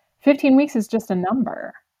 15 weeks is just a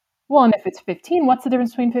number. Well, and if it's 15, what's the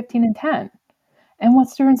difference between 15 and 10? And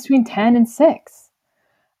what's the difference between 10 and 6?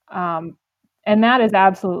 And that is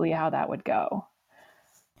absolutely how that would go.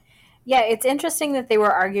 Yeah, it's interesting that they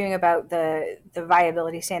were arguing about the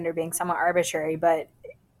viability standard being somewhat arbitrary, but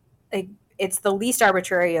it's the least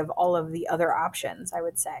arbitrary of all of the other options, I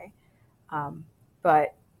would say.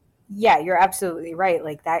 But yeah, you're absolutely right.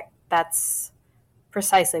 Like that's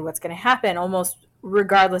precisely what's going to happen, almost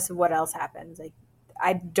regardless of what else happens. Like,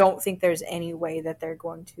 I don't think there's any way that they're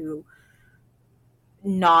going to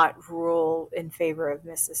not rule in favor of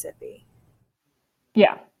Mississippi.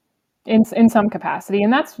 Yeah. in some capacity.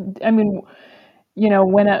 And that's, I mean, you know,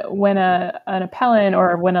 when an appellant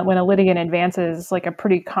or when a litigant advances like a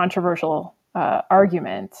pretty controversial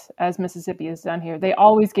argument, as Mississippi has done here, they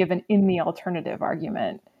always give an in the alternative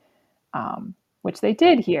argument, which they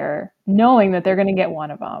did here, knowing that they're going to get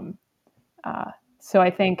one of them. So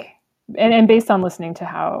I think, and based on listening to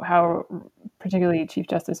how particularly Chief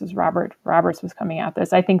Justice Roberts was coming at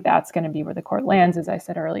this, I think that's going to be where the court lands, as I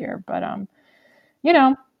said earlier. But you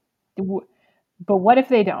know, but what if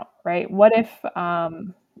they don't, right? What if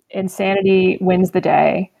insanity wins the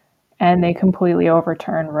day and they completely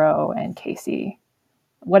overturn Roe and Casey?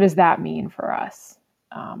 What does that mean for us?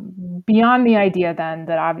 Beyond the idea then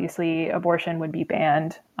that obviously abortion would be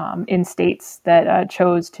banned in states that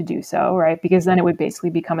chose to do so, right? Because then it would basically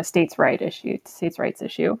become a states' rights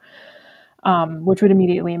issue, which would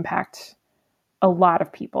immediately impact a lot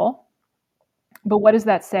of people. But what does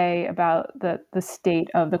that say about the state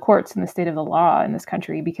of the courts and the state of the law in this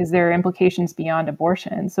country? Because there are implications beyond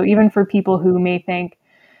abortion. So even for people who may think,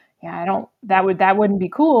 yeah, that wouldn't be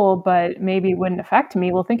cool, but maybe it wouldn't affect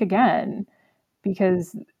me, well, think again,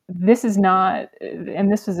 because this is not,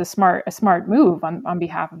 and this was a smart move on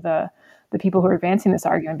behalf of the people who are advancing this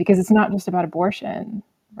argument, because it's not just about abortion,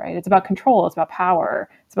 right? It's about control, it's about power,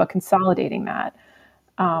 it's about consolidating that.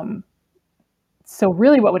 So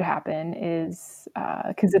really what would happen is,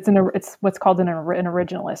 because it's what's called an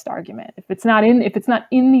originalist argument. If it's not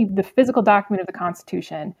in the physical document of the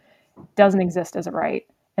Constitution, it doesn't exist as a right.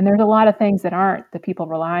 And there's a lot of things that people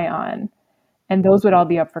rely on. And those would all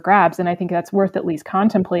be up for grabs. And I think that's worth at least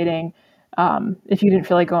contemplating if you didn't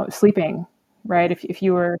feel like sleeping, right? If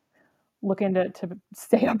you were looking to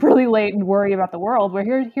stay up really late and worry about the world, well,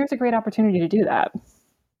 here's a great opportunity to do that.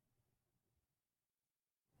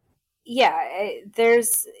 Yeah,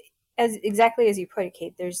 there's, exactly as you put it,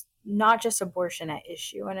 Kate, there's not just abortion at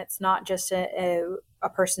issue, and it's not just a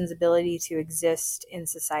person's ability to exist in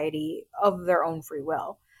society of their own free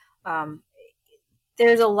will.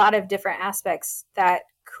 There's a lot of different aspects that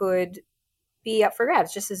could be up for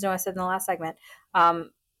grabs, just as Noah said in the last segment.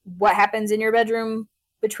 What happens in your bedroom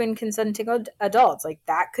between consenting adults, like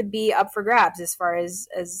that could be up for grabs as far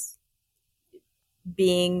as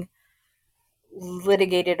being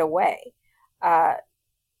litigated away.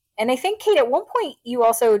 And I think, Kate, at one point you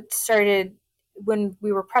also started, when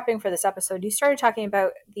we were prepping for this episode, you started talking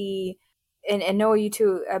about and Noah, you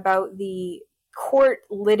too, about the court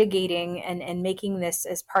litigating and making this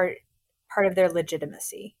as part of their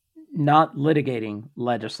legitimacy. Not litigating,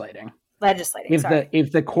 legislating. Sorry.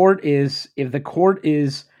 If the court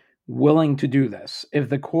is willing to do this, if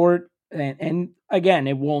the court, and again,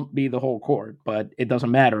 it won't be the whole court, but it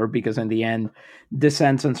doesn't matter, because in the end,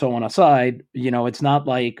 dissents and so on aside, it's not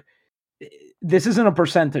like, this isn't a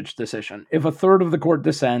percentage decision. If a third of the court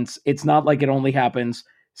dissents, it's not like it only happens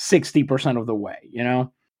 60% of the way,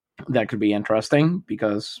 That could be interesting,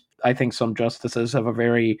 because I think some justices have a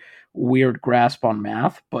very weird grasp on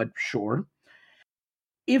math, but sure.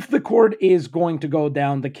 If the court is going to go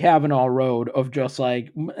down the Kavanaugh road of just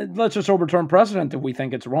like, let's just overturn precedent if we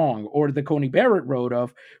think it's wrong, or the Coney Barrett road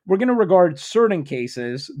of, we're going to regard certain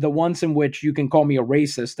cases, the ones in which you can call me a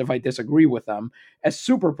racist if I disagree with them, as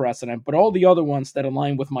super precedent, but all the other ones that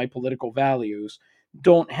align with my political values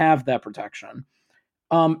don't have that protection.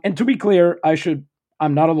 And to be clear,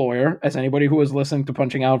 I'm not a lawyer, as anybody who is listening to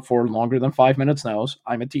Punching Out for longer than 5 minutes knows.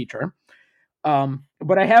 I'm a teacher.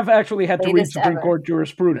 But I have actually had to read Supreme Court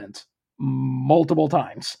jurisprudence multiple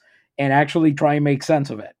times and actually try and make sense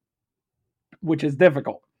of it, which is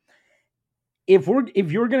difficult. If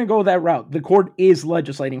you're going to go that route, the court is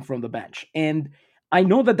legislating from the bench. And I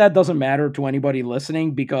know that doesn't matter to anybody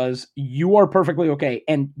listening, because you are perfectly okay.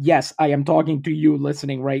 And yes, I am talking to you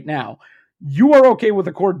listening right now. You are okay with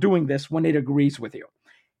the court doing this when it agrees with you.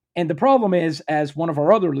 And the problem is, as one of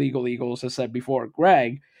our other legal eagles has said before,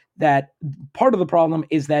 Greg, that part of the problem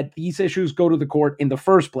is that these issues go to the court in the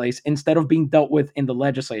first place instead of being dealt with in the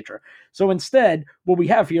legislature. So instead, what we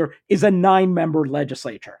have here is a 9-member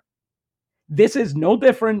legislature. This is no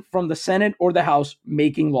different from the Senate or the House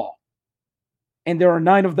making law. And there are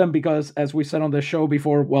 9 of them because, as we said on the show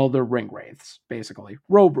before, well, they're ring wraiths, basically.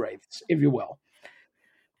 Robe wraiths, if you will.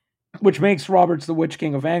 Which makes Roberts the Witch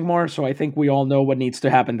King of Angmar, so I think we all know what needs to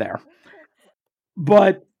happen there.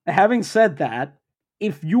 But having said that,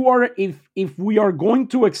 if we are going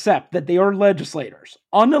to accept that they are legislators,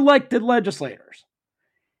 unelected legislators,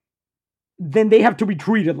 then they have to be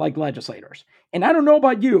treated like legislators. And I don't know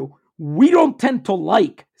about you, we don't tend to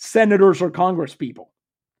like senators or congresspeople.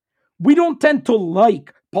 We don't tend to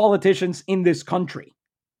like politicians in this country.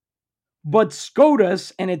 But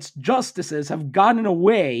SCOTUS and its justices have gotten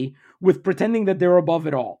away with pretending that they're above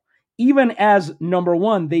it all. Even as, number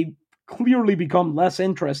one, they clearly become less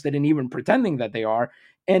interested in even pretending that they are.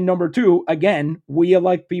 And number two, again, we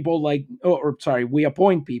appoint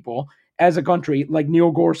people as a country like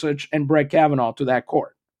Neil Gorsuch and Brett Kavanaugh to that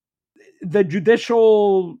court. The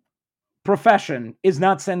judicial profession is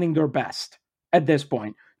not sending their best at this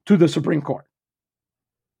point to the Supreme Court.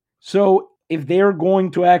 So if they're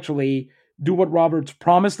going to actually do what Roberts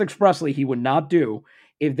promised expressly he would not do,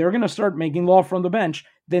 if they're going to start making law from the bench,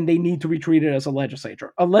 then they need to be treated as a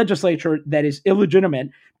legislature that is illegitimate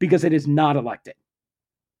because it is not elected.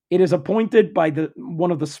 It is appointed by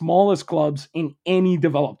one of the smallest clubs in any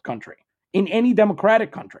developed country, in any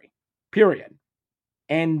democratic country, period.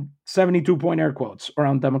 And 72-point air quotes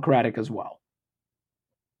around democratic as well.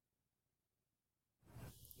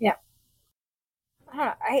 Yeah. I don't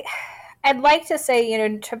know. I'd like to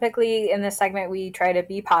say, typically in this segment we try to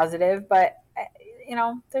be positive, but,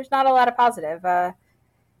 there's not a lot of positive.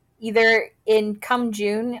 Either come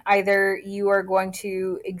June, either you are going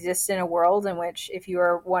to exist in a world in which if you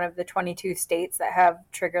are one of the 22 states that have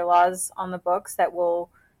trigger laws on the books that will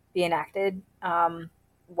be enacted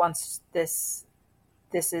once this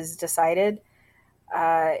is decided,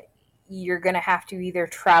 you're going to have to either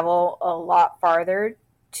travel a lot farther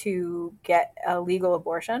to get a legal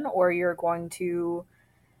abortion, or you're going to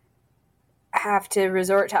have to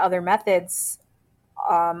resort to other methods,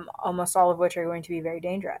 almost all of which are going to be very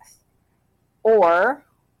dangerous. Or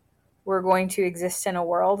we're going to exist in a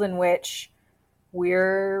world in which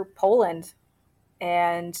we're Poland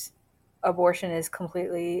and abortion is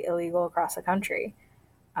completely illegal across the country.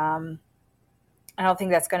 I don't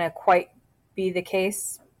think that's going to quite be the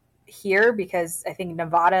case here, because I think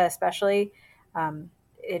Nevada especially,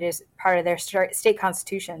 it is part of their state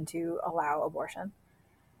constitution to allow abortion.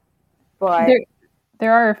 But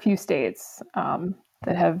there are a few states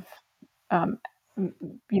that have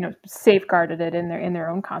safeguarded it in their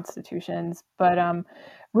own constitutions, but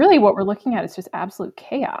really what we're looking at is just absolute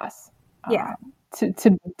chaos. Yeah.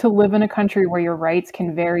 To live in a country where your rights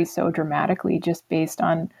can vary so dramatically just based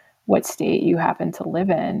on what state you happen to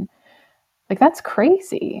live in, like, that's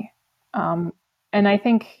crazy. And I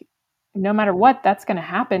think no matter what, that's going to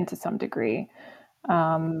happen to some degree.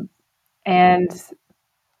 And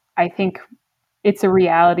I think it's a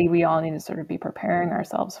reality we all need to sort of be preparing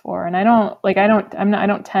ourselves for. And I'm not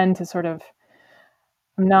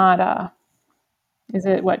is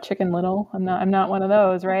it what, Chicken Little? I'm not one of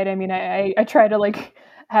those, right? I mean, I try to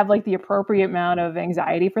have the appropriate amount of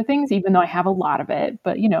anxiety for things, even though I have a lot of it,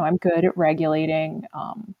 but I'm good at regulating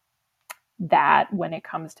that when it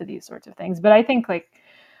comes to these sorts of things. But I think we're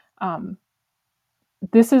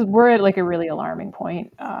at a really alarming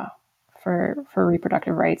point for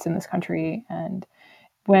reproductive rights in this country. And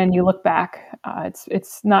when you look back,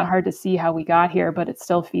 it's not hard to see how we got here, but it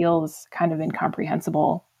still feels kind of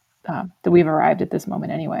incomprehensible that we've arrived at this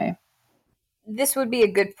moment anyway. This would be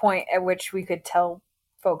a good point at which we could tell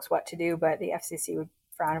folks what to do, but the FCC would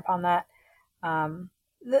frown upon that.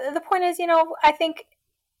 The point is, I think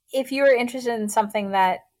if you're interested in something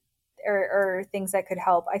that, or things that could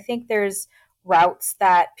help, I think there's routes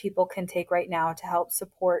that people can take right now to help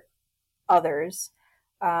support others.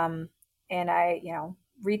 And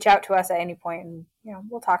reach out to us at any point and,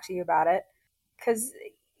 we'll talk to you about it, because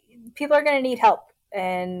people are going to need help.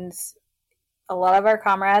 And a lot of our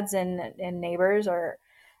comrades and neighbors,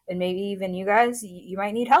 and maybe even you guys, you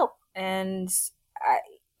might need help. And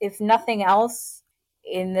if nothing else,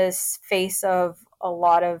 in this face of a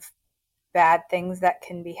lot of bad things that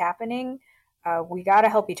can be happening, we got to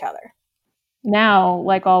help each other. Now,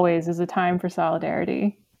 like always, is a time for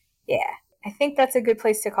solidarity. Yeah, I think that's a good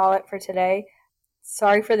place to call it for today.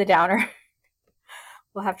 Sorry for the downer.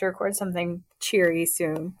 We'll have to record something cheery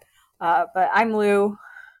soon. But I'm Lou.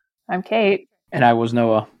 I'm Kate. And I was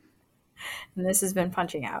Noah. And this has been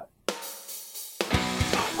Punching Out.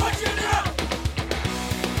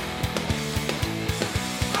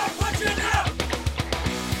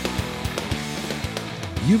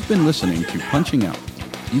 You've been listening to Punching Out.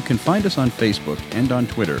 You can find us on Facebook and on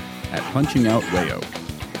Twitter at Punching Out Wayo.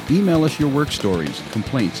 Email us your work stories,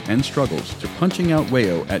 complaints, and struggles to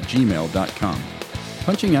punchingoutwayo@gmail.com.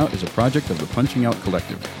 Punching Out is a project of the Punching Out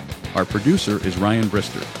Collective. Our producer is Ryan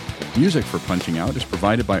Brister. Music for Punching Out is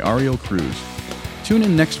provided by Ariel Cruz. Tune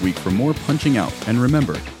in next week for more Punching Out, and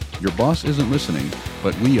remember, your boss isn't listening,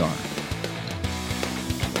 but we are.